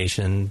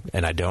reputation,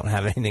 and I don't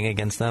have anything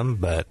against them.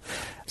 But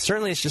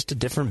certainly it's just a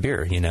different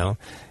beer,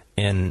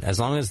 And as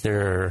long as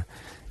they're,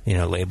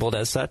 labeled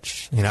as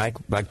such, I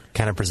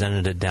kind of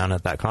presented it down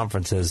at that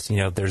conference as,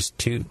 there's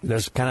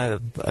kind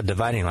of a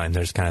dividing line.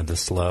 There's kind of the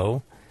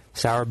slow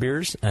sour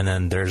beers, and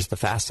then there's the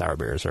fast sour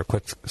beers or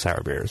quick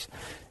sour beers.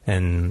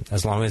 And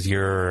as long as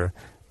you're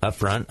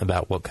upfront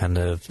about what kind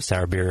of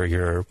sour beer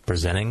you're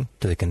presenting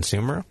to the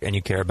consumer and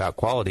you care about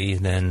quality,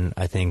 then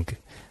I think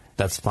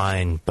that's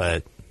fine.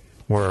 But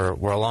we're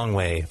a long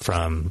way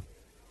from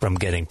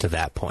getting to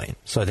that point.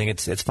 So I think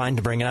it's fine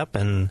to bring it up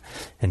and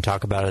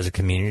talk about it as a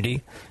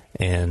community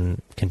and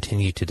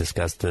continue to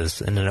discuss this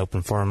in an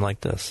open forum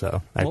like this.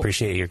 So I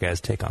appreciate your guys'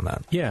 take on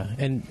that. Yeah,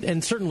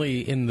 and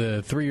certainly in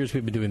the 3 years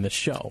we've been doing this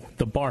show,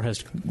 the bar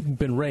has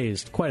been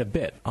raised quite a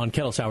bit on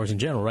kettle sours in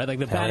general, right? Like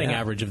the batting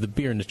average of the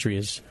beer industry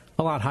is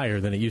a lot higher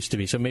than it used to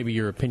be. So maybe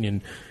your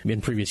opinion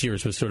in previous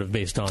years was sort of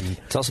based on...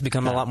 It's also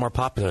become a lot more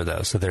popular,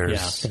 though. So there's... Yeah,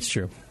 that's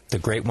true. The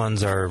great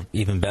ones are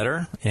even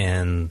better,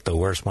 and the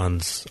worst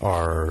ones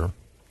are...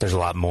 There's a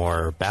lot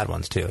more bad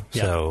ones, too.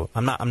 Yeah. So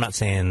I'm not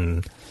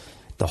saying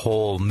the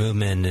whole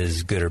movement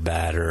is good or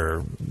bad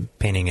or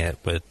painting it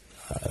with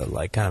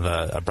like kind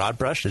of a broad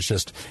brush. It's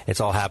just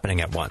it's all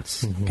happening at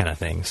once kind of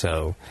thing.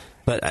 So,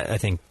 but I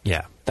think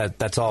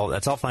that's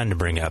all fine to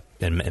bring up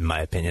in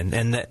my opinion.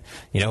 And that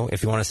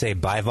if you want to say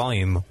by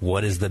volume,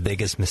 what is the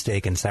biggest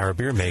mistake in sour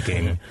beer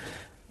making?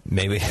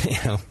 Maybe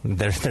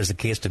there's a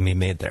case to be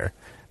made there.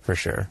 For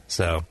sure.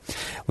 So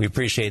we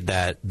appreciate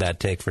that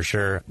take for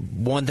sure.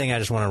 One thing I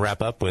just want to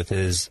wrap up with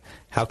is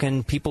how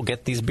can people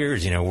get these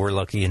beers? We're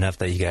lucky enough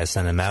that you guys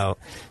send them out.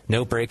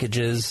 No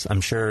breakages.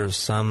 I'm sure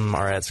some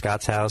are at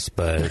Scott's house,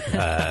 but,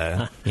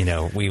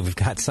 we've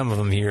got some of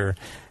them here.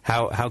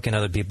 How can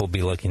other people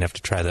be lucky enough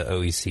to try the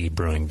OEC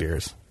Brewing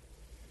beers?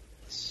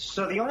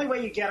 So the only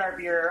way you get our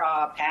beer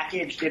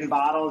packaged in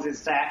bottles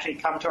is to actually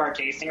come to our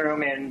tasting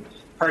room and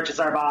purchase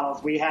our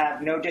bottles. We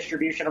have no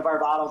distribution of our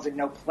bottles and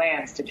no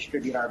plans to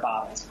distribute our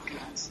bottles.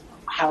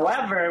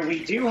 However,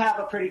 we do have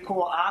a pretty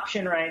cool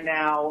option right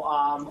now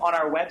on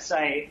our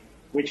website,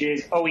 which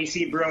is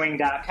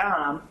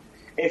oecbrewing.com.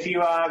 If you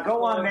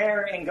go on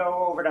there and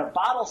go over to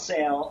bottle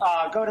sale,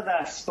 go to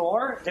the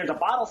store, there's a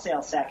bottle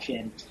sale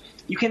section.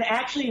 You can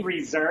actually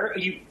reserve...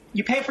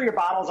 You pay for your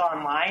bottles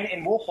online,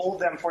 and we'll hold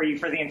them for you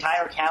for the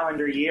entire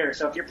calendar year.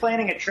 So if you're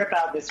planning a trip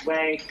out this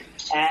way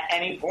at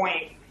any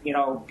point,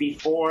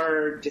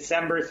 before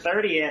December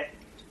 30th,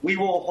 we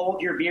will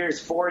hold your beers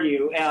for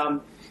you.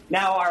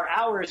 Now, our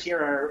hours here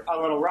are a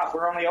little rough.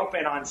 We're only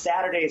open on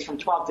Saturdays from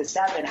 12 to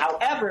 7.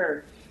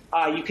 However,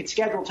 you could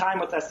schedule time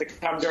with us to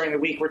come during the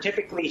week. We're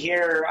typically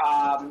here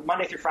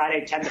Monday through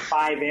Friday, 10 to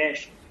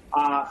 5-ish.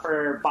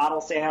 for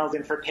bottle sales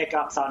and for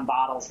pickups on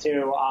bottles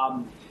too.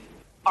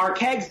 Our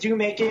kegs do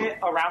make it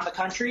around the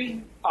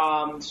country,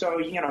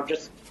 so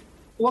just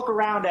look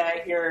around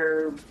at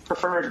your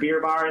preferred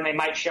beer bar, and they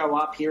might show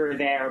up here or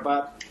there.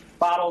 But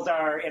bottles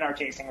are in our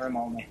tasting room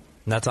only.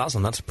 That's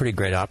awesome. That's a pretty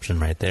great option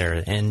right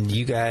there. And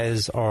you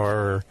guys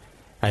are.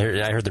 I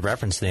heard the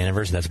reference to the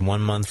anniversary. That's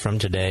 1 month from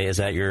today. Is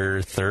that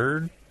your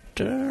third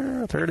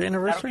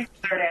anniversary?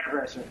 Third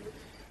anniversary.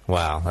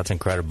 Wow, that's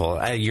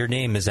incredible. Your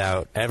name is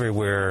out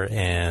everywhere,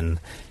 and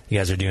you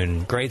guys are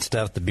doing great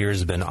stuff. The beers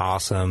have been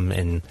awesome,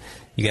 and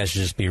you guys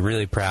should just be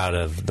really proud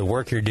of the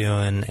work you're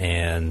doing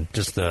and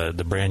just the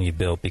brand you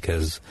built,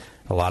 because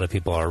a lot of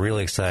people are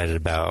really excited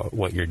about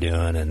what you're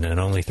doing, and in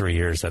only 3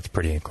 years, that's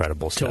pretty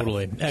incredible stuff.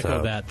 Totally.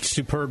 Echo that.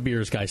 Superb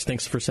beers, guys.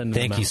 Thanks for sending them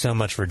out. Thank you so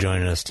much for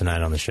joining us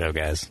tonight on the show,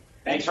 guys.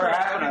 Thanks for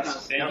having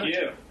us. Thank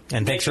you.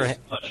 And thanks for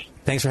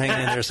hanging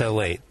in there so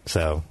late.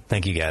 So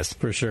thank you guys.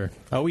 For sure.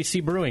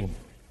 OEC Brewing.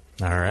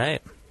 All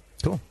right.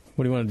 Cool.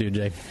 What do you want to do,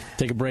 Jay?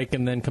 Take a break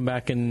and then come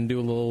back and do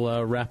a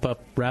little wrap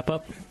up?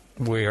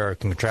 We are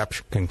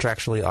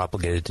contractually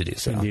obligated to do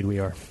so. Indeed we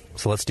are.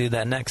 So let's do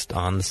that next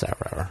on the Sour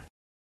Hour.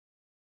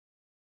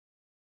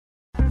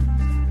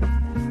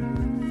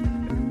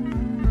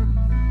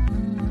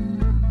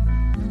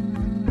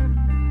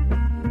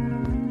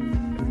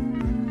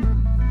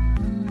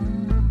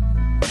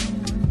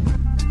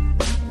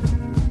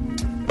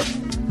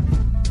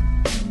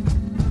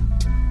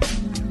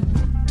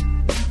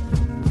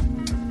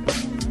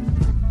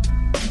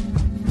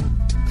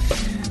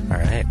 All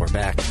right, we're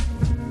back.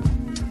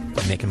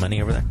 You making money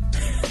over there?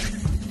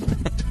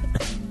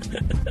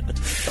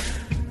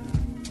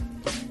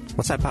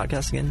 What's that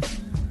podcast again?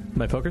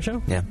 My poker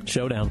show? Yeah.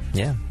 Showdown.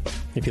 Yeah.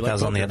 If you like that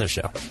was poker. on the other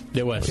show.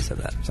 It was. We said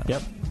that. So.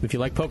 Yep. If you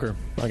like poker,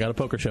 I got a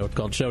poker show. It's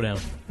called Showdown.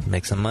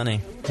 Make some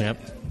money. Yep.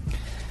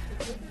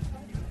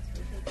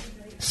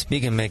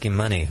 Speaking of making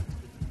money,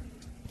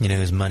 you know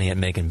who's money at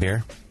making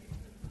beer?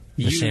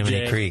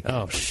 Neshaminy Creek.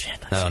 Oh, shit.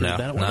 Oh, no.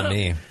 Not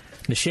me.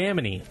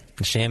 Neshaminy.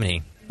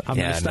 Neshaminy. I'm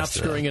going to stop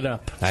screwing it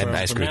up.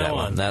 I screwed that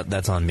one.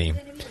 That's on me.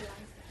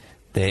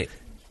 Excuse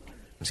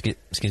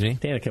me?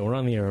 Danica, we're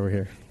on the air over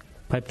here.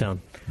 Pipe down.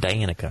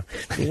 Danica.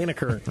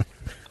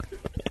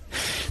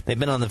 They've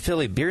been on the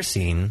Philly beer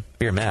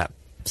map,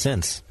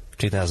 since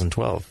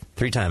 2012.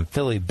 3-time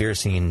Philly beer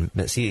scene.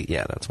 See,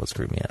 yeah, that's what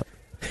screwed me up.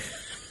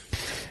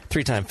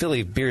 3-time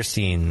Philly beer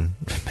scene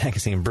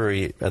magazine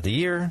brewery of the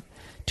year.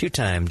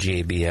 2-time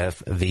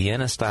GABF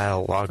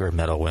Vienna-style lager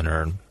medal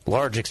winner.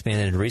 Large,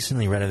 expanded,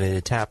 recently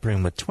renovated tap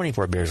room with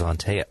 24 beers on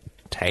tap.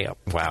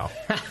 Wow.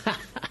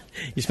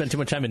 You spent too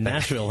much time in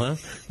Nashville, huh?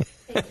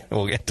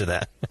 We'll get to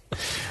that.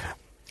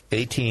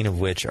 18 of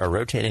which are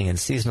rotating and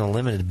seasonal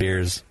limited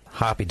beers,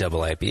 hoppy double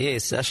IPAs,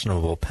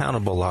 sessionable,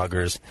 poundable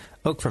lagers,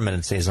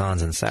 oak-fermented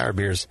saisons, and sour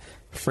beers,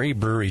 free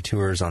brewery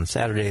tours on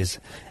Saturdays,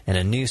 and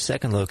a new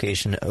second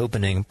location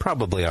opening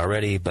probably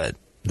already, but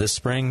this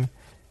spring.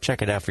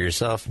 Check it out for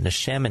yourself,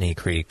 Neshaminy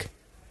Creek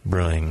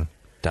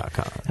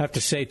Brewing.com. I have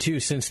to say,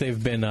 too, since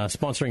they've been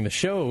sponsoring the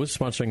shows,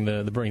 sponsoring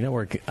the Brewing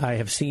Network, I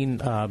have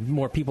seen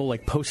more people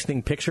like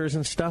posting pictures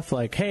and stuff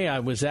like, hey, I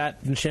was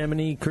at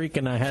Neshaminy Creek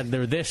and I had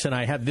this and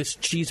I had this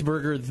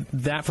cheeseburger,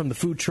 that from the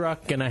food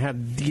truck, and I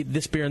had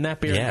this beer and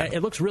that beer. Yeah.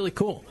 It looks really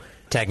cool.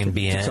 Tagging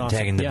awesome.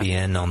 tagging the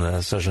Yeah. BN on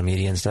the social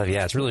media and stuff.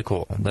 Yeah, it's really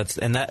cool.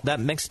 That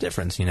makes a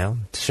difference, you know.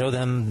 Show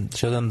them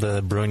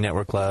the Brewing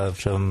Network love.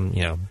 Show them,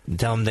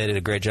 tell them they did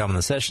a great job on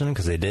the session,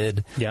 because they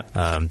did. Yeah.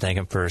 Thank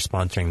them for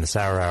sponsoring the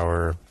Sour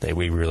Hour.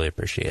 We really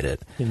appreciate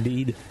it.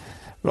 Indeed.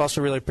 We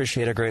also really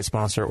appreciate our great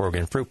sponsor,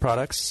 Oregon Fruit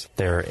Products.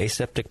 Their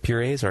aseptic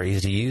purees are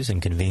easy to use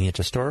and convenient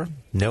to store.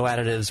 No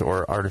additives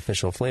or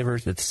artificial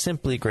flavors. It's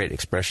simply great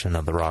expression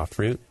of the raw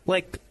fruit,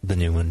 like the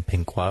new one,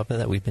 Pink Guava,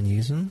 that we've been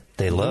using.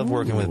 They love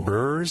working with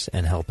brewers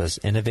and help us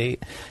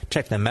innovate.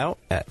 Check them out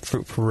at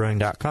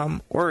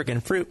fruitforbrewing.com.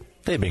 Oregon Fruit.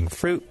 They bring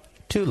fruit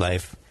to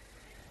life.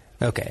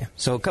 Okay,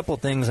 so a couple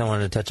of things I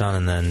wanted to touch on,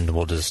 and then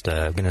we'll just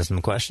get into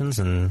some questions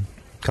and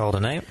call it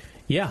a night.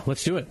 Yeah,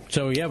 let's do it.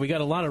 So, yeah, we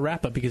got a lot of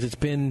wrap-up because it's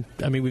been,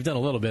 we've done a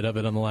little bit of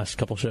it on the last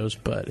couple shows,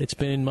 but it's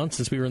been months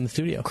since we were in the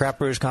studio. Craft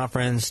Brewers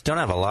Conference, don't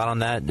have a lot on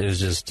that.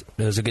 It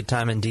was a good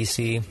time in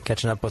D.C.,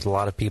 catching up with a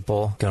lot of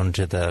people, going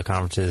to the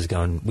conferences,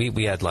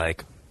 we had,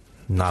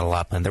 not a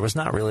lot planned. There was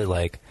not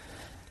really,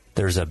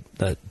 there's a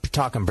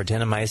talk on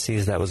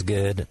Brettanomyces that was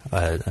good,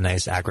 a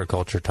nice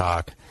agriculture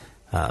talk.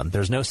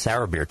 There's no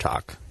sour beer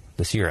talk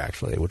this year,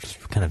 actually, which is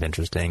kind of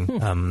interesting.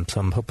 So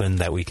I'm hoping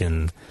that we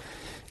can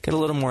get a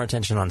little more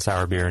attention on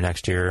sour beer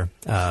next year.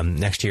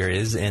 Next year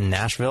is in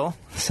Nashville,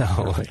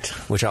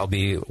 which I'll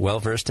be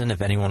well-versed in.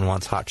 If anyone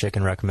wants hot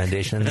chicken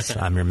recommendations,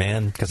 I'm your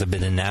man, because I've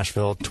been in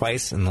Nashville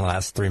twice in the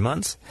last 3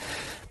 months.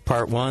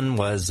 Part one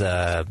was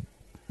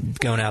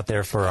going out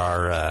there for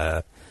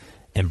our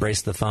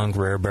Embrace the Funk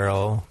Rare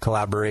Barrel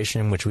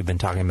collaboration, which we've been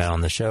talking about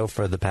on the show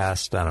for the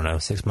past,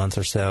 6 months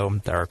or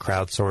so, our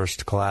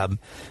crowdsourced collab.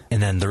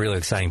 And then the really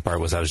exciting part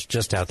was I was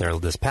just out there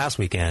this past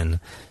weekend,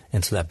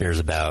 and so that beer's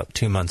about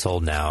 2 months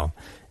old now,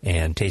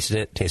 and tasted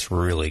it. Tastes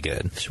really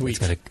good. Sweet.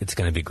 It's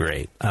gonna be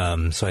great.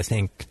 So I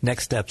think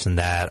next steps in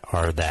that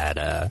are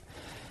that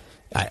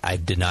I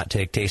did not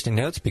take tasting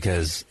notes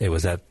because it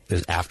was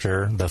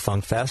after the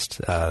Funk Fest,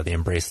 the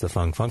Embrace the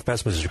Funk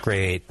Fest, which is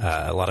great.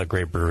 A lot of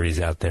great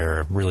breweries out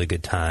there, really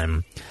good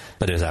time.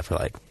 But it was after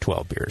like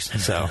 12 beers,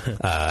 so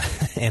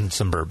and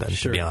some bourbon,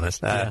 to be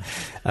honest.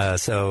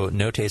 So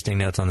no tasting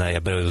notes on that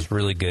yet, but it was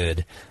really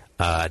good.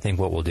 I think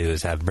what we'll do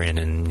is have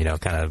Brandon,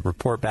 kind of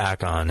report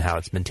back on how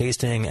it's been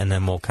tasting, and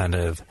then we'll kind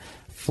of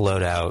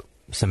float out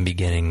some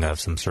beginning of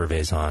some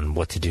surveys on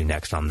what to do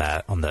next on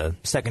that, on the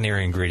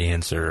secondary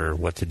ingredients or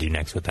what to do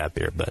next with that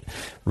beer. But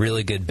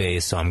really good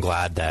base, so I'm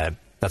glad that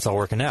that's all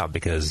working out,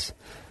 because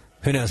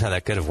who knows how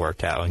that could have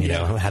worked out. You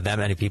know, had that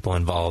many people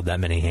involved, that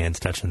many hands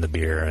touching the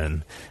beer,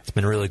 and it's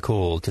been really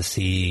cool to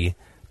see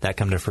that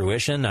come to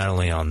fruition, not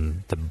only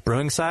on the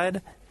brewing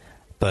side,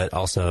 but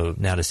also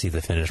now to see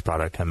the finished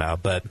product come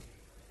out. But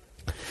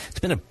it's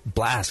been a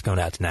blast going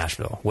out to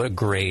Nashville. What a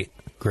great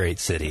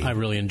city. I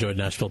really enjoyed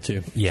Nashville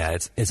too. Yeah,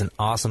 it's an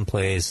awesome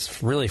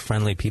place. Really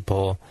friendly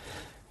people.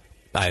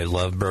 I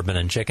love bourbon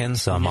and chicken,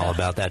 so I'm all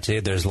about that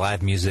too. There's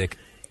live music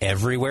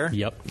everywhere.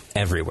 Yep.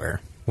 Everywhere,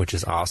 which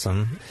is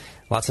awesome.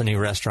 Lots of new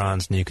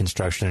restaurants, new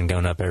construction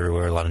going up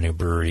everywhere, a lot of new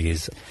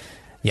breweries.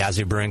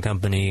 Yazoo Brewing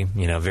Company,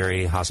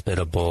 very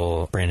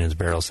hospitable. Brandon's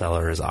Barrel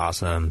Cellar is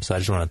awesome. So I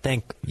just want to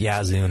thank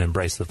Yazoo and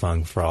Embrace the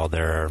Funk for all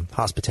their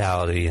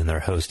hospitality and their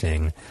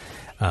hosting.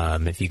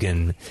 If you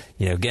can,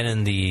 get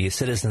in the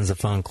Citizens of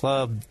Funk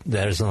Club,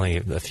 there's only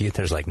a few,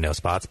 there's like no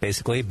spots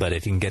basically, but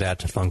if you can get out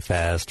to Funk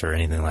Fest or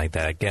anything like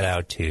that, get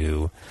out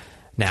to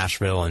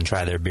Nashville and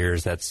try their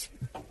beers.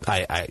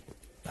 I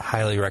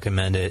highly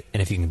recommend it.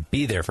 And if you can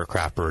be there for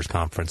Craft Brewers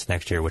Conference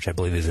next year, which I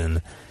believe is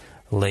in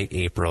late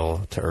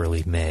April to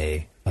early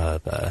May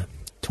of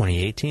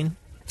 2018,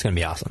 it's going to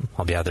be awesome.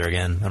 I'll be out there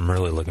again. I'm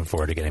really looking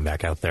forward to getting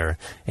back out there.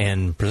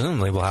 And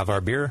presumably we'll have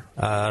our beer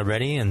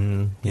ready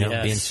and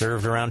being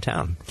served around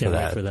town for Can't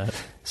that. wait for that.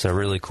 So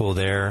really cool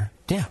there.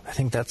 Yeah, I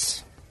think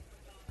that's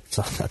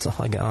all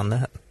I got on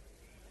that.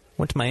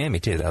 Went to Miami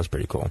too. That was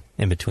pretty cool.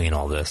 In between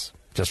all this,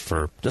 just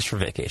for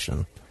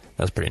vacation.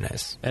 That was pretty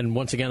nice. And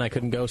once again, I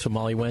couldn't go, so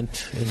Molly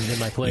went in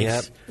my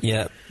place.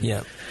 Yep.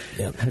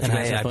 And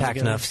I packed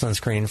enough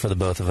sunscreen for the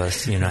both of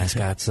us, you and I,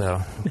 Scott,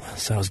 so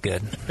it was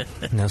good.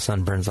 No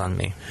sunburns on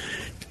me.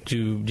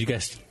 Do you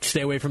guys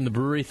stay away from the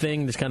brewery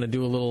thing? Just kind of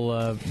do a little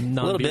non-beer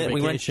a little bit.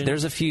 vacation?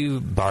 There's a few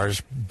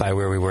bars by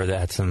where we were that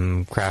had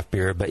some craft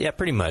beer, but yeah,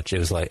 pretty much. It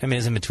was like, it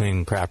was in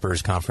between Craft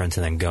Brewers Conference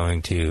and then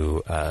going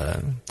to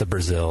the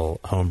Brazil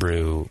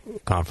Homebrew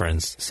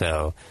Conference.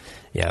 So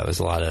yeah, it was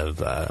a lot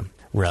of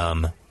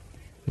rum.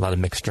 A lot of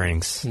mixed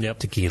drinks,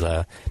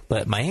 tequila.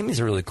 But Miami's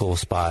a really cool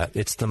spot.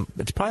 It's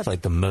probably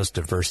like the most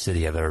diverse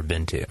city I've ever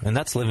been to. And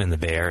that's living in the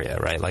Bay Area,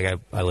 right? Like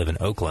I live in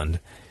Oakland,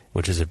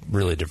 which is a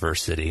really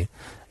diverse city.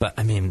 But,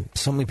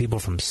 so many people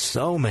from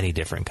so many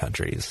different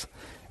countries.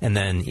 And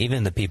then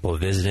even the people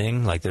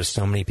visiting, like there's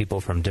so many people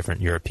from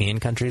different European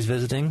countries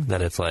visiting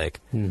that it's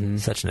like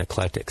such an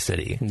eclectic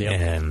city. Yep.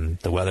 And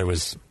the weather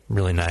was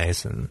really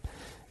nice and,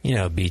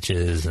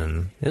 beaches,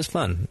 and it was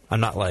fun. I'm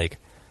not like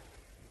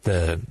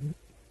the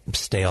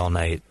stay out all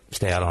night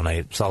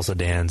salsa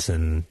dance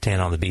and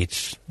tan on the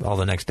beach all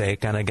the next day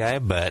kind of guy,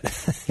 but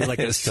like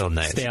it was still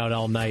nice. Stay out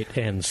all night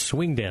and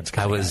swing dance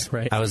kind of guy,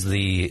 right? I was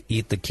the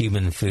eat the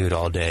Cuban food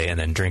all day and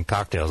then drink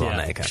cocktails all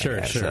night kind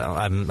of guy. Sure.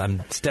 So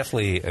it's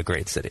definitely a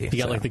great city. You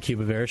got like the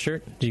Cuba Vera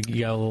shirt? You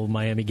got a little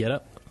Miami get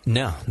up?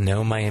 No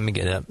Miami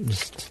get up.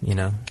 Just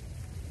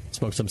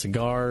smoke some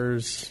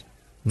cigars.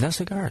 No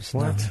cigars.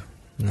 What?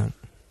 No.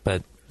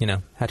 But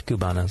had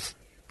Cubanas.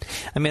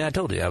 I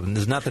told you,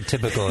 it's not the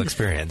typical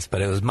experience,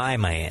 but it was my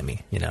Miami,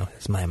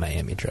 it's my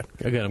Miami trip.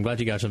 Good, I'm glad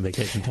you got some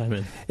vacation time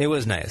in. It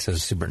was nice. It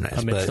was super nice.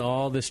 Amidst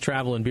all this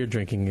travel and beer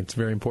drinking, it's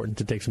very important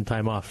to take some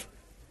time off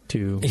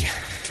to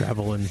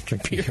travel and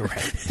drink beer.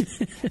 Right.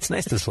 It's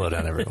nice to slow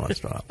down every once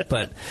in a while.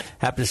 But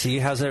happy to see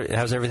you. How's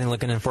everything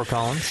looking in Fort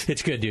Collins?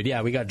 It's good, dude.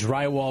 Yeah, we got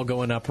drywall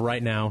going up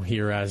right now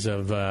here as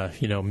of,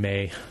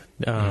 May.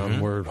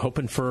 We're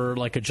hoping for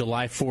like a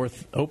July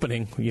 4th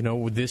opening,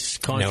 with this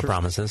contract. No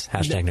promises.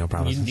 Hashtag no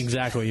promises.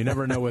 Exactly. You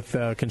never know with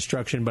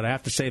construction, but I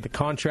have to say the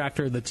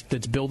contractor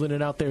that's building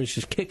it out there is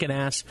just kicking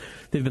ass.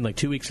 They've been like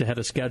 2 weeks ahead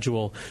of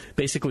schedule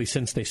basically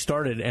since they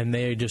started, and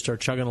they just are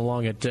chugging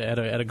along at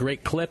a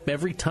great clip.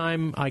 Every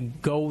time I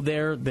go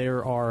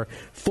there are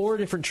 4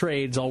 different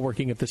trades all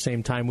working at the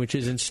same time, which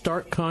is in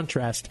stark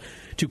contrast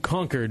to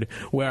Concord,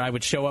 where I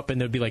would show up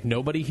and there'd be like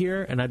nobody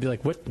here, and I'd be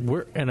like, what?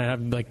 And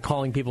I'd be like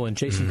calling people and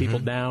chasing people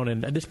down,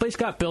 and this place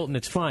got built and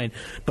it's fine,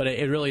 but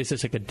it really is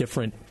just like a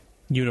different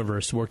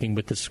universe working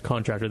with this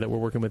contractor that we're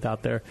working with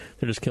out there.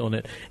 They're just killing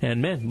it.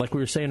 And, man, like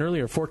we were saying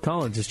earlier, Fort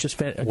Collins is just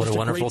what just a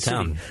wonderful great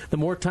town. City. The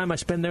more time I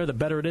spend there, the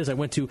better it is. I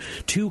went to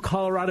 2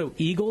 Colorado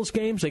Eagles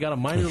games. They got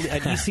an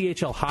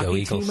ECHL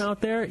hockey team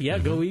out there. Yeah,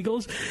 go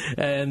Eagles.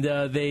 And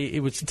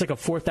it's like a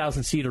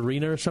 4,000-seat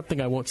arena or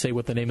something. I won't say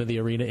what the name of the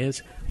arena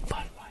is.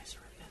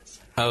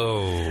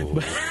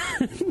 Oh.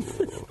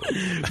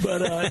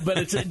 But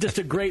it's just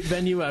a great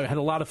venue. I had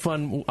a lot of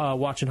fun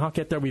watching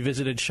hockey out there. We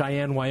visited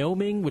Cheyenne,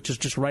 Wyoming, which is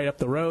just right up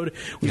the road.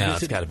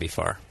 It's got to be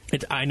far.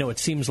 I know it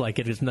seems like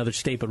it is another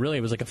state, but really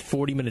it was like a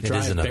 40-minute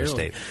drive. It is another barely.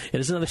 state. It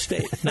is another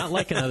state. Not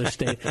like another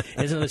state.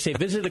 It is another state.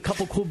 Visited a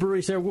couple cool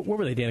breweries there. What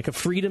were they, Danica?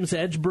 Freedom's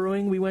Edge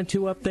Brewing we went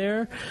to up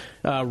there.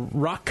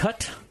 Rock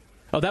Cut.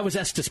 Oh, that was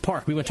Estes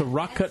Park. We went to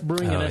Rock Cut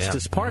Brewing in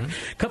Estes Park.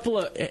 Couple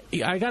of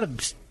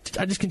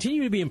I just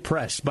continue to be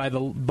impressed by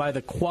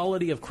the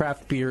quality of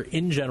craft beer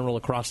in general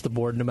across the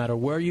board, no matter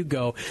where you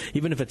go.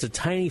 Even if it's a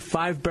tiny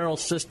 5-barrel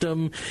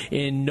system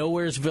in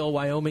Nowheresville,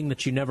 Wyoming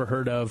that you never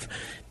heard of,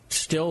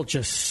 still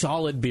just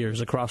solid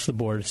beers across the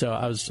board. So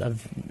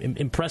I've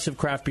impressive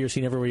craft beer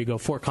scene everywhere you go.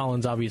 Fort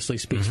Collins obviously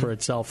speaks for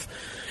itself.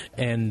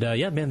 And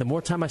man, the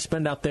more time I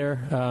spend out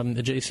there,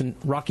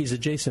 Rockies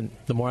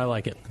adjacent, the more I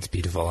like it. It's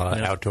beautiful. A lot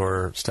of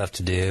outdoor stuff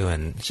to do,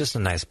 and it's just a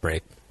nice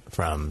break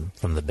from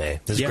the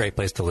Bay. This is a great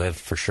place to live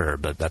for sure,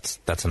 but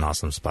that's an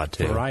awesome spot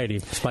too. Variety,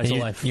 spice of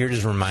life. You're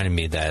just reminding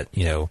me that,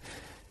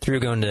 through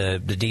going to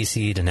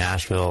D.C., to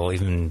Nashville,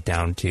 even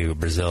down to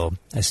Brazil,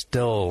 I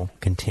still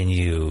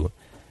continue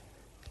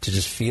to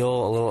just feel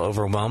a little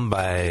overwhelmed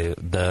by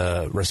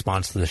the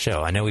response to the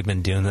show. I know we've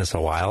been doing this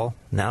a while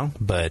now,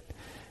 but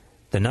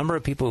the number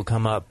of people who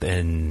come up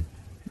and,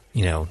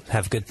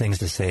 have good things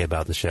to say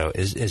about the show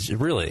is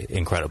really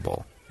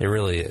incredible. It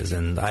really is.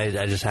 And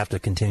I just have to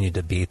continue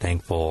to be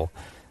thankful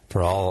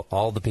for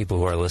all the people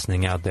who are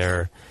listening out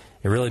there.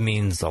 It really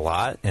means a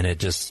lot. And it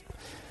just,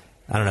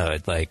 I don't know,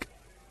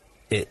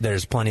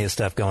 there's plenty of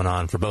stuff going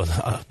on for both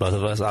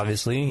of us,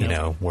 obviously.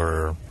 Yep.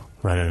 We're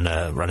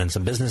running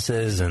some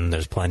businesses, and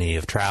there's plenty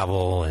of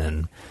travel,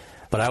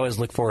 but I always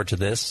look forward to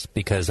this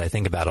because I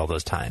think about all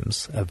those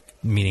times of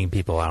meeting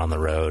people out on the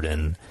road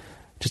and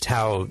just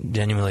how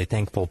genuinely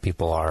thankful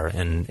people are,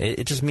 and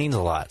it just means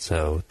a lot.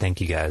 So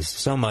thank you guys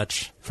so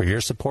much for your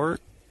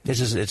support. It's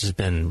just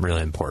been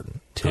really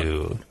important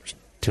to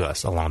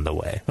us along the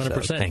way.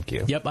 100%. So thank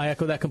you. Yep, I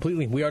echo that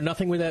completely. We are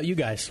nothing without you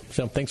guys.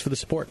 So thanks for the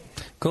support.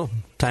 Cool.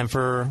 Time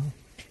for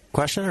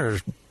question or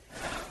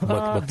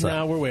what's up?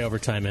 No, we're way over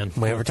time, man.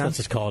 Way over time? Let's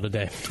just call it a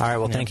day. All right,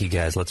 well, thank you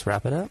guys. Let's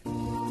wrap it up.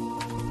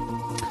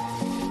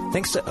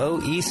 Thanks to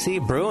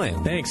OEC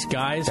Brewing. Thanks,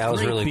 guys. That was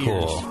Great really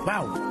beers. cool.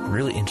 Wow.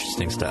 Really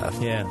interesting stuff.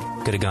 Yeah.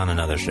 Could have gone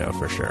another show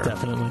for sure.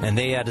 Definitely. And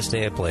they had to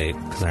stay up late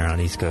because they're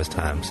on East Coast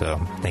time, so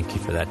thank you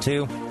for that,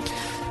 too.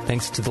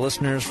 Thanks to the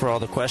listeners for all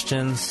the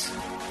questions.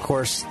 Of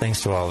course,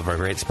 thanks to all of our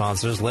great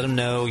sponsors. Let them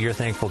know you're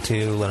thankful,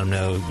 too. Let them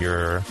know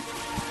you're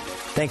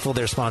thankful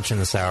they're sponsoring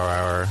the Sour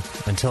Hour.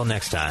 Until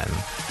next time,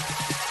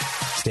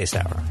 stay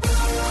sour.